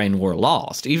won, Ukraine war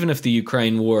lost. Even if the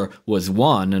Ukraine war was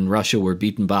won and Russia were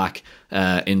beaten back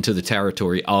into the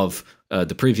territory of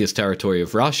the previous territory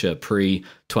of Russia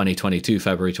pre-2022,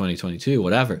 February 2022,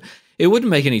 whatever, it wouldn't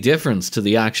make any difference to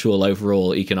the actual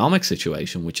overall economic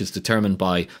situation, which is determined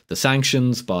by the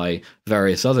sanctions, by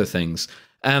various other things.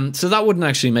 So that wouldn't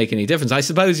actually make any difference. I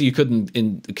suppose you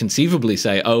couldn't conceivably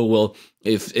say, oh, well,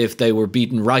 if they were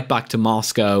beaten right back to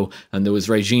Moscow and there was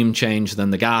regime change,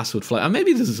 then the gas would flow. And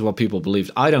maybe this is what people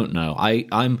believed. I don't know.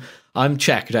 I'm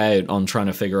checked out on trying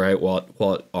to figure out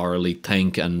what our elite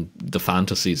think and the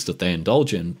fantasies that they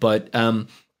indulge in.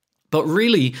 But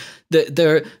really,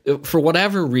 for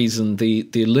whatever reason,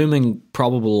 the looming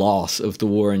probable loss of the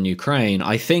war in Ukraine,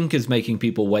 I think, is making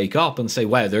people wake up and say,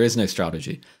 wow, there is no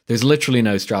strategy. There's literally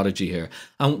no strategy here.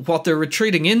 And what they're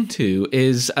retreating into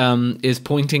is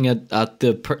pointing at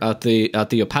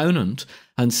the opponent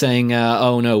and saying,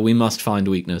 oh no, we must find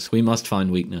weakness. We must find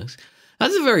weakness.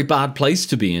 That's a very bad place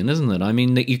to be in, isn't it? I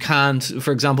mean, that you can't,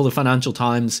 for example, the Financial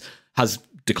Times has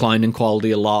declined in quality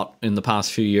a lot in the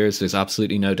past few years. There's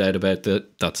absolutely no doubt about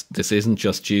that. This isn't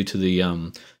just due to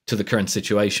the current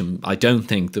situation. I don't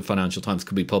think the Financial Times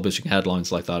could be publishing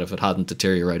headlines like that if it hadn't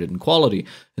deteriorated in quality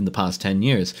in the past 10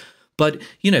 years. But,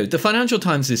 the Financial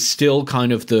Times is still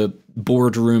kind of the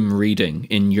boardroom reading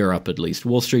in Europe, at least.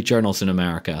 Wall Street Journal's in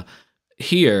America.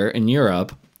 Here in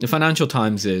Europe, the Financial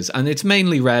Times is, and it's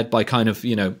mainly read by kind of,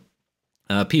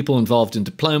 people involved in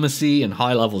diplomacy and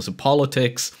high levels of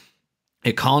politics,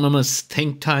 economists,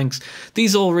 think tanks.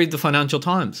 These all read the Financial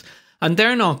Times. And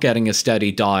they're not getting a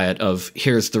steady diet of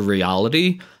here's the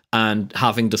reality and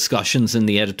having discussions in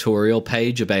the editorial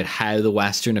page about how the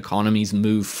Western economies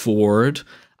move forward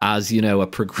as, a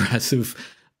progressive,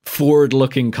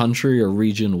 forward-looking country or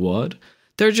region would.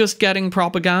 They're just getting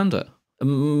propaganda.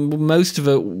 Most of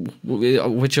it,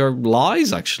 which are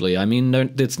lies, actually. I mean,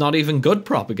 it's not even good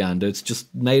propaganda. It's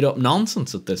just made up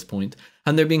nonsense at this point.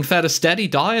 And they're being fed a steady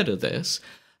diet of this.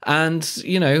 And,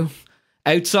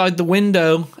 outside the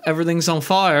window, everything's on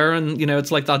fire. And,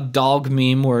 it's like that dog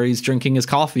meme where he's drinking his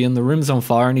coffee and the room's on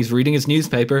fire and he's reading his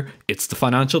newspaper. It's the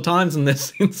Financial Times in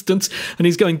this instance. And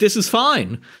he's going, this is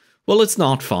fine. Well, it's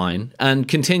not fine. And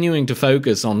continuing to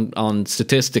focus on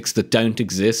statistics that don't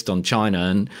exist on China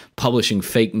and publishing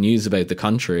fake news about the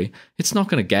country, it's not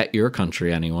going to get your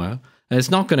country anywhere. And it's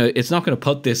not gonna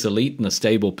put this elite in a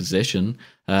stable position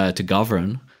to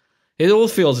govern. It all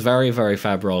feels very, very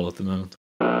febrile at the moment.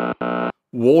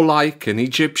 Warlike and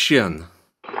Egyptian.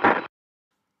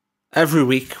 Every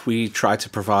week we try to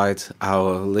provide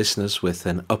our listeners with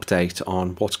an update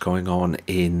on what's going on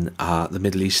in the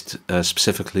Middle East,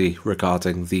 specifically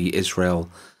regarding the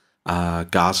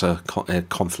Israel-Gaza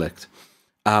conflict.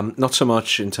 Not so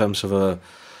much in terms of a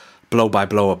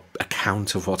blow-by-blow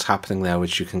account of what's happening there,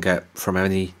 which you can get from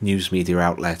any news media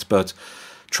outlet, but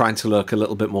trying to look a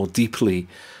little bit more deeply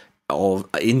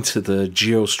into the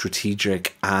geostrategic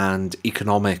and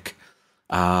economic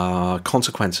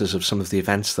consequences of some of the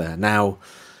events there. Now,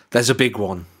 there's a big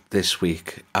one this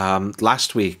week.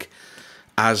 Last week,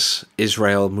 as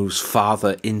Israel moves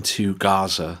farther into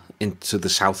Gaza, into the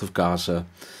south of Gaza,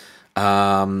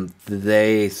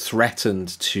 they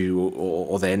threatened to,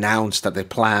 or they announced that they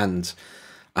planned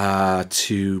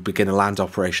to begin a land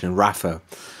operation in Rafah.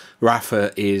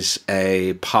 Rafah is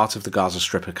a part of the Gaza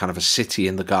Strip, a kind of a city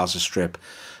in the Gaza Strip,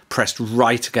 pressed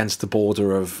right against the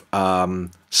border of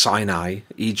Sinai,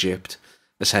 Egypt,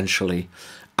 essentially.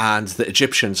 And the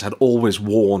Egyptians had always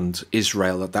warned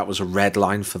Israel that that was a red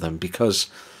line for them,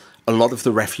 because a lot of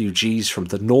the refugees from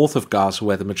the north of Gaza,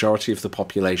 where the majority of the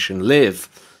population live,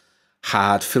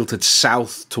 had filtered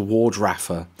south toward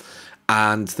Rafah.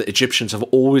 And the Egyptians have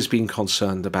always been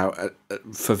concerned about,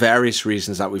 for various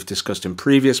reasons that we've discussed in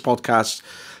previous podcasts.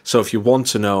 So if you want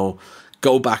to know,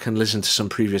 go back and listen to some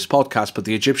previous podcasts. But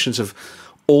the Egyptians have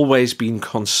always been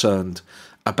concerned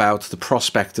about the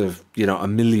prospect of,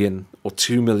 1 million or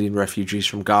 2 million refugees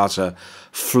from Gaza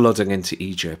flooding into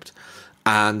Egypt.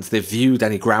 And they viewed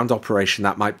any ground operation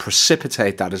that might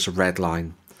precipitate that as a red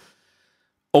line.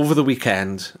 Over the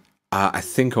weekend,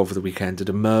 it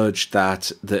emerged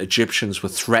that the Egyptians were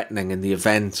threatening, in the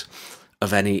event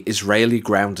of any Israeli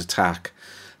ground attack,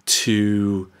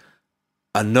 to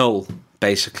annul,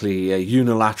 basically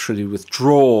unilaterally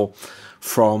withdraw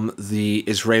from the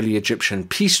Israeli-Egyptian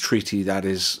peace treaty that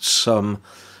is some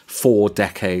 4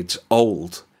 decades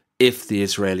old, if the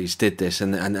Israelis did this.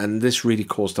 And this really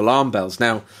caused alarm bells.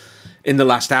 Now, in the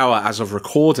last hour, as of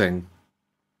recording,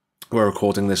 we're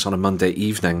recording this on a Monday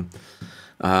evening,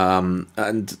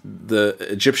 and the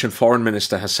Egyptian foreign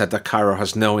minister has said that Cairo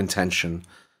has no intention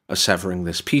of severing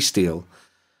this peace deal.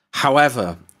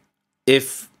 However,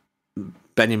 if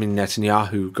Benjamin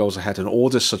Netanyahu goes ahead and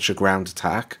orders such a ground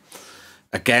attack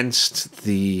against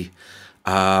the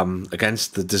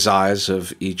desires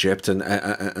of Egypt,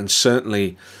 and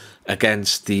certainly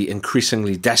against the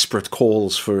increasingly desperate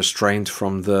calls for restraint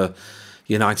from the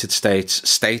United States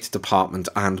State Department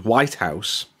and White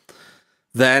House,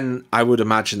 then I would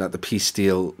imagine that the peace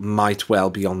deal might well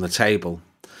be on the table.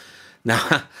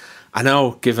 Now, I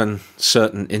know, given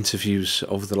certain interviews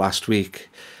over the last week,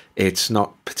 it's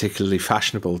not particularly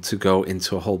fashionable to go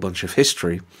into a whole bunch of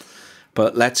history,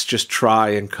 but let's just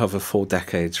try and cover 4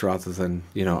 decades rather than,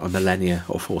 a millennia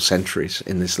or 4 centuries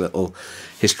in this little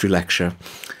history lecture.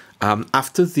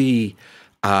 After the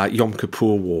Yom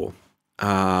Kippur War,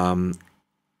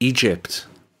 Egypt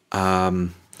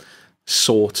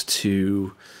sought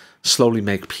to slowly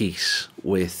make peace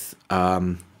with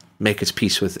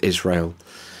Israel.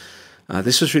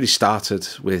 This was really started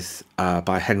with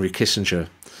by Henry Kissinger,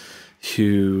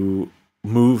 who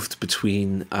moved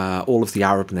between all of the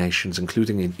Arab nations,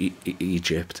 including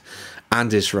Egypt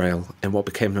and Israel, in what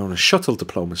became known as shuttle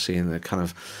diplomacy, and they kind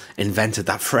of invented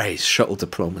that phrase, shuttle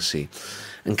diplomacy.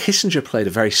 And Kissinger played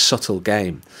a very subtle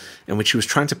game in which he was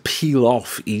trying to peel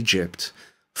off Egypt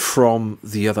from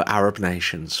the other Arab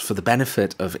nations for the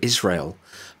benefit of Israel,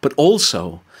 but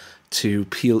also to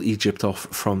peel Egypt off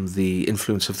from the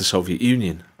influence of the Soviet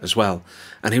Union as well.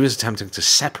 And he was attempting to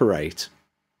separate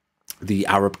the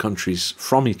Arab countries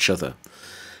from each other.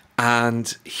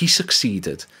 And he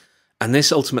succeeded. And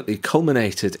this ultimately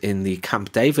culminated in the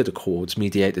Camp David Accords,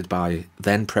 mediated by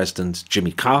then President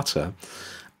Jimmy Carter,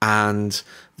 and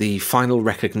the final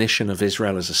recognition of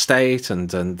Israel as a state,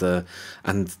 and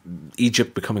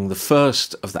Egypt becoming the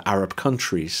first of the Arab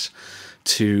countries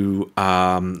to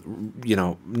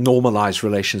normalize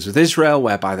relations with Israel,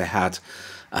 whereby they had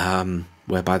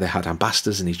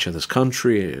ambassadors in each other's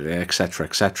country, etc.,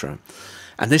 etc.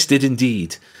 And this did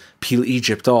indeed peel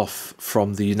Egypt off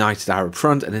from the United Arab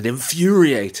Front, and it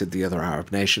infuriated the other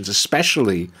Arab nations,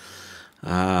 especially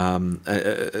Assad,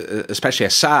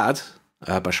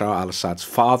 Bashar al-Assad's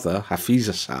father, Hafiz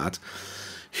Assad,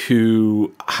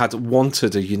 who had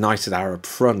wanted a united Arab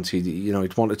front.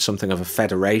 He'd wanted something of a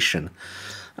federation,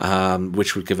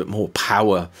 which would give it more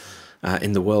power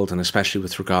in the world, and especially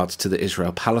with regards to the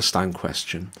Israel-Palestine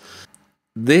question.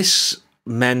 This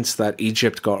meant that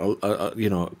Egypt got,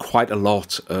 quite a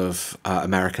lot of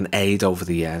American aid over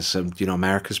the years. And,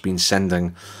 America's been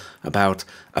sending about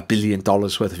 $1 billion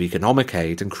worth of economic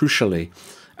aid and, crucially,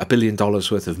 $1 billion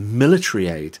worth of military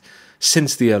aid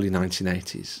since the early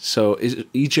 1980s. So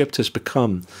Egypt has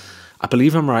become, I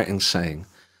believe I'm right in saying,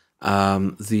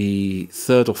 the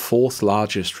third or fourth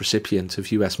largest recipient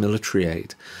of US military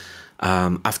aid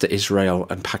after Israel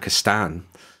and Pakistan,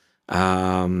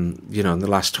 in the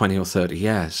last 20 or 30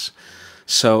 years.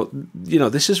 So,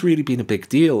 this has really been a big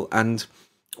deal. And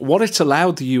what it's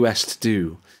allowed the US to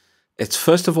do, it's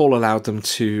first of all allowed them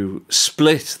to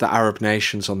split the Arab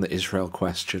nations on the Israel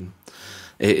question.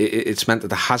 It's meant that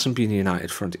there hasn't been a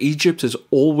united front. Egypt has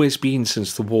always been,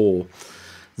 since the war,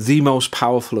 the most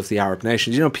powerful of the Arab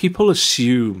nations. People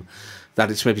assume that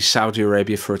it's maybe Saudi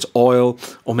Arabia for its oil,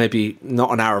 or maybe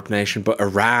not an Arab nation, but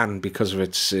Iran because of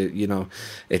its,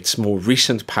 its more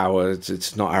recent power.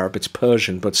 It's not Arab, it's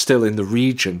Persian, but still in the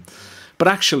region. But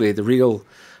actually, the real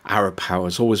Arab power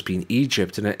has always been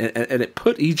Egypt, and it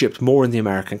put Egypt more in the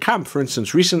American camp. For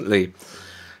instance, recently,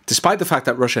 despite the fact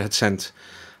that Russia had sent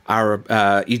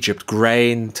Egypt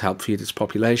grain to help feed its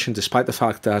population, despite the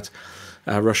fact that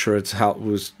Russia had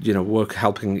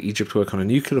helping Egypt work on a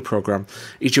nuclear program,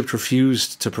 Egypt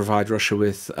refused to provide Russia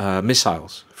with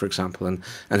missiles, for example, and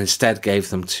instead gave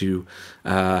them to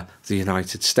the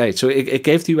United States. So it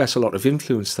gave the US a lot of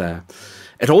influence there.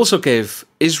 It also gave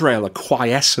Israel a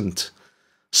quiescent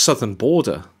southern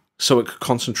border, so it could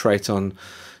concentrate on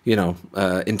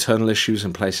internal issues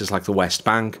in places like the West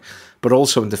Bank, but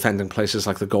also in defending places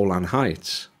like the Golan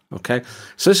Heights. Okay,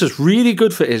 so this is really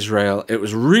good for Israel. It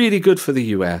was really good for the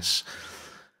US.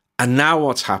 And now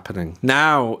what's happening?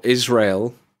 Now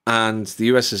Israel and the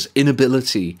US's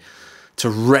inability to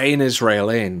rein Israel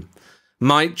in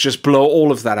might just blow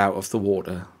all of that out of the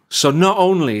water. So not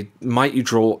only might you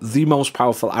draw the most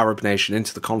powerful Arab nation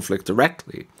into the conflict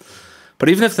directly, but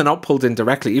even if they're not pulled in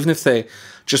directly, even if they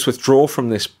just withdraw from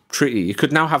this treaty, you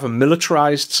could now have a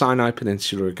militarized Sinai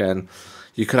Peninsula again.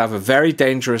 You could have a very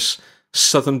dangerous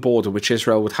southern border, which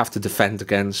Israel would have to defend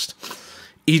against.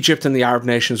 Egypt and the Arab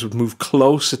nations would move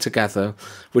closer together,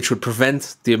 which would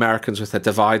prevent the Americans with their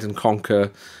divide and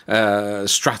conquer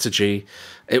strategy.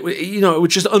 It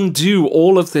would just undo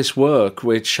all of this work,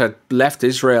 which had left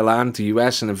Israel and the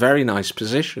US in a very nice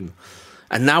position.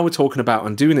 And now we're talking about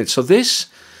undoing it. So this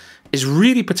is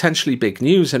really potentially big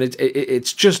news, and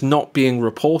it's just not being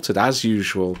reported as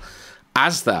usual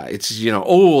as that. It's,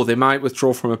 they might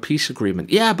withdraw from a peace agreement.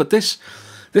 Yeah, but this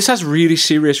has really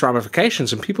serious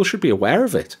ramifications, and people should be aware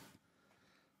of it.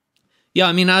 Yeah,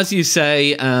 I mean, as you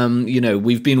say,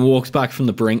 we've been walked back from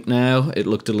the brink now. It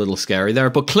looked a little scary there,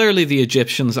 but clearly the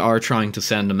Egyptians are trying to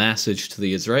send a message to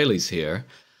the Israelis here.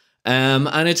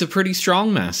 And it's a pretty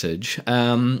strong message.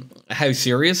 How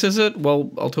serious is it?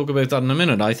 Well, I'll talk about that in a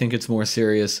minute. I think it's more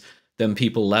serious than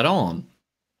people let on.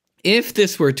 If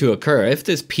this were to occur, if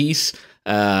this peace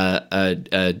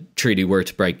treaty were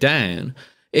to break down,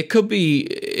 it could be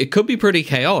pretty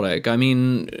chaotic. I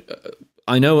mean,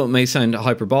 I know it may sound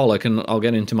hyperbolic, and I'll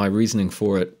get into my reasoning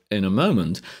for it in a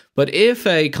moment. But if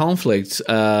a conflict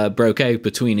broke out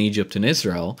between Egypt and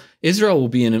Israel, Israel will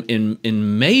be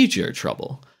in major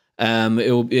trouble.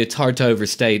 It's hard to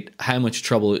overstate how much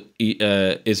trouble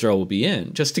Israel will be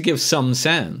in. Just to give some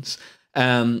sense,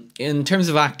 in terms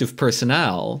of active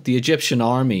personnel, the Egyptian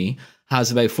army has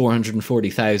about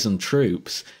 440,000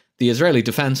 troops. The Israeli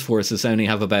Defense Forces only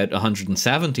have about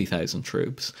 170,000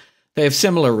 troops. They have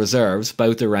similar reserves,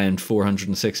 both around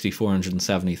 460,000,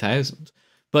 470,000.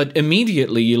 But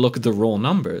immediately you look at the raw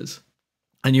numbers,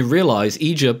 and you realize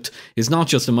Egypt is not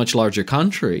just a much larger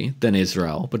country than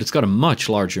Israel, but it's got a much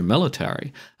larger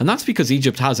military. And that's because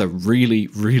Egypt has a really,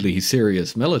 really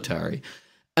serious military.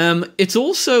 It's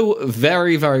also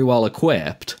very, very well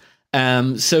equipped.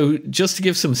 So just to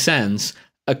give some sense,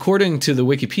 according to the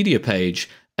Wikipedia page,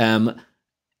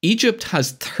 Egypt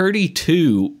has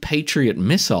 32 Patriot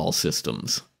missile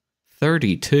systems.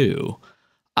 32.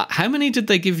 How many did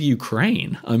they give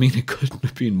Ukraine? I mean, it couldn't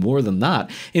have been more than that.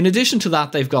 In addition to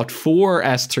that, they've got 4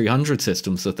 S-300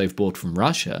 systems that they've bought from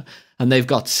Russia, and they've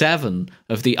got 7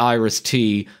 of the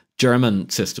Iris-T German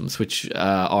systems, which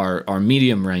are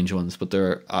medium-range ones, but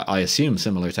they're, I assume,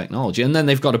 similar technology. And then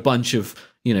they've got a bunch of,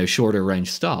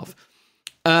 shorter-range stuff.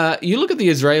 You look at the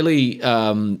Israeli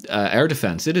air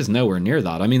defense, it is nowhere near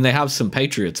that. I mean, they have some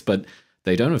Patriots, but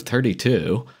they don't have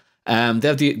 32. They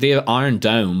have the Iron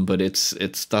Dome, but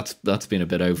that's been a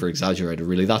bit over exaggerated.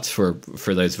 Really, that's for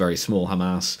those very small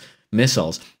Hamas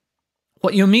missiles.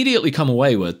 What you immediately come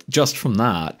away with just from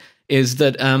that is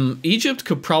that Egypt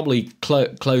could probably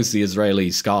close the Israeli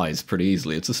skies pretty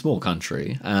easily. It's a small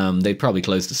country. They'd probably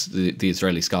close the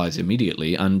Israeli skies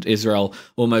immediately, and Israel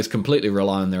almost completely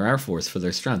rely on their air force for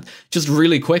their strength. Just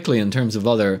really quickly, in terms of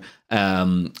other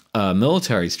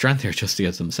military strength here, just to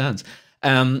get some sense.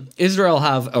 Israel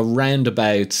have a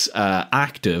roundabout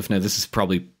active, now this is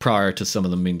probably prior to some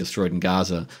of them being destroyed in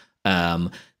Gaza,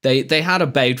 they had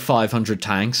about 500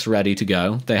 tanks ready to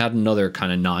go. They had another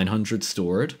kind of 900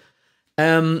 stored.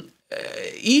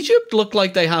 Egypt looked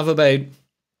like they have about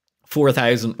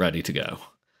 4,000 ready to go.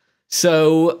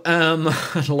 So, and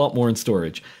a lot more in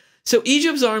storage. So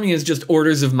Egypt's army is just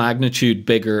orders of magnitude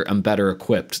bigger and better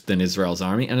equipped than Israel's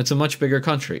army, and it's a much bigger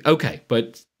country. Okay,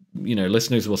 but, you know,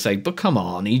 listeners will say, but come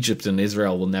on, Egypt and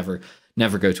Israel will never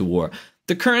go to war.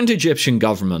 The current Egyptian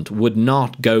government would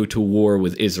not go to war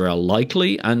with Israel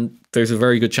likely, and there's a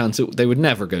very good chance that they would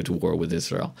never go to war with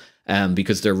Israel,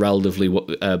 because they're relatively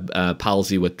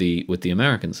palsy with the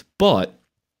Americans. But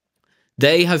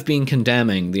they have been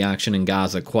condemning the action in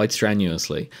Gaza quite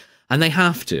strenuously, and they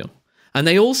have to. And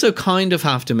they also kind of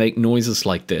have to make noises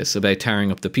like this about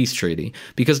tearing up the peace treaty,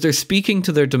 because they're speaking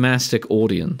to their domestic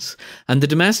audience, and the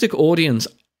domestic audience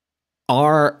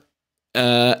are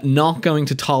not going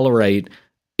to tolerate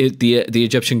the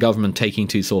Egyptian government taking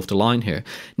too soft a line here.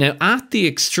 Now, at the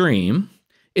extreme,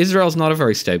 Israel's not a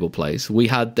very stable place. We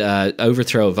had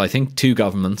overthrow of, I think, 2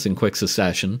 governments in quick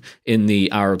succession in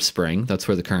the Arab Spring. That's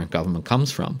where the current government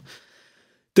comes from.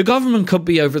 The government could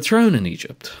be overthrown in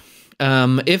Egypt.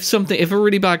 If a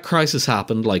really bad crisis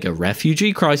happened, like a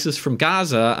refugee crisis from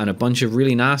Gaza and a bunch of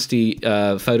really nasty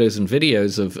photos and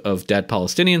videos of dead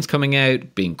Palestinians coming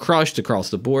out, being crushed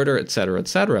across the border,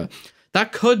 etc.,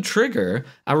 that could trigger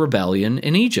a rebellion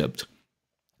in Egypt.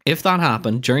 If that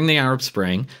happened during the Arab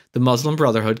Spring, the Muslim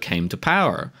Brotherhood came to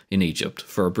power in Egypt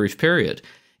for a brief period.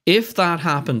 If that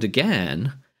happened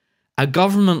again, a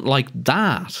government like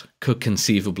that could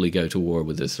conceivably go to war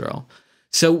with Israel.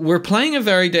 So we're playing a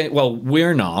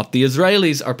we're not. The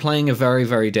Israelis are playing a very,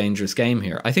 very dangerous game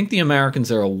here. I think the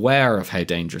Americans are aware of how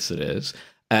dangerous it is.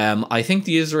 I think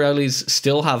the Israelis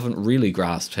still haven't really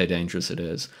grasped how dangerous it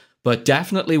is. But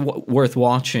definitely worth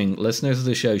watching. Listeners of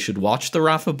the show should watch the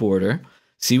Rafah border,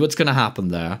 see what's going to happen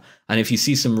there. And if you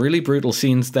see some really brutal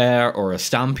scenes there, or a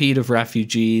stampede of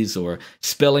refugees, or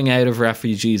spilling out of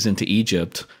refugees into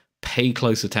Egypt, pay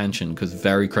close attention, because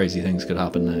very crazy things could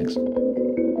happen next.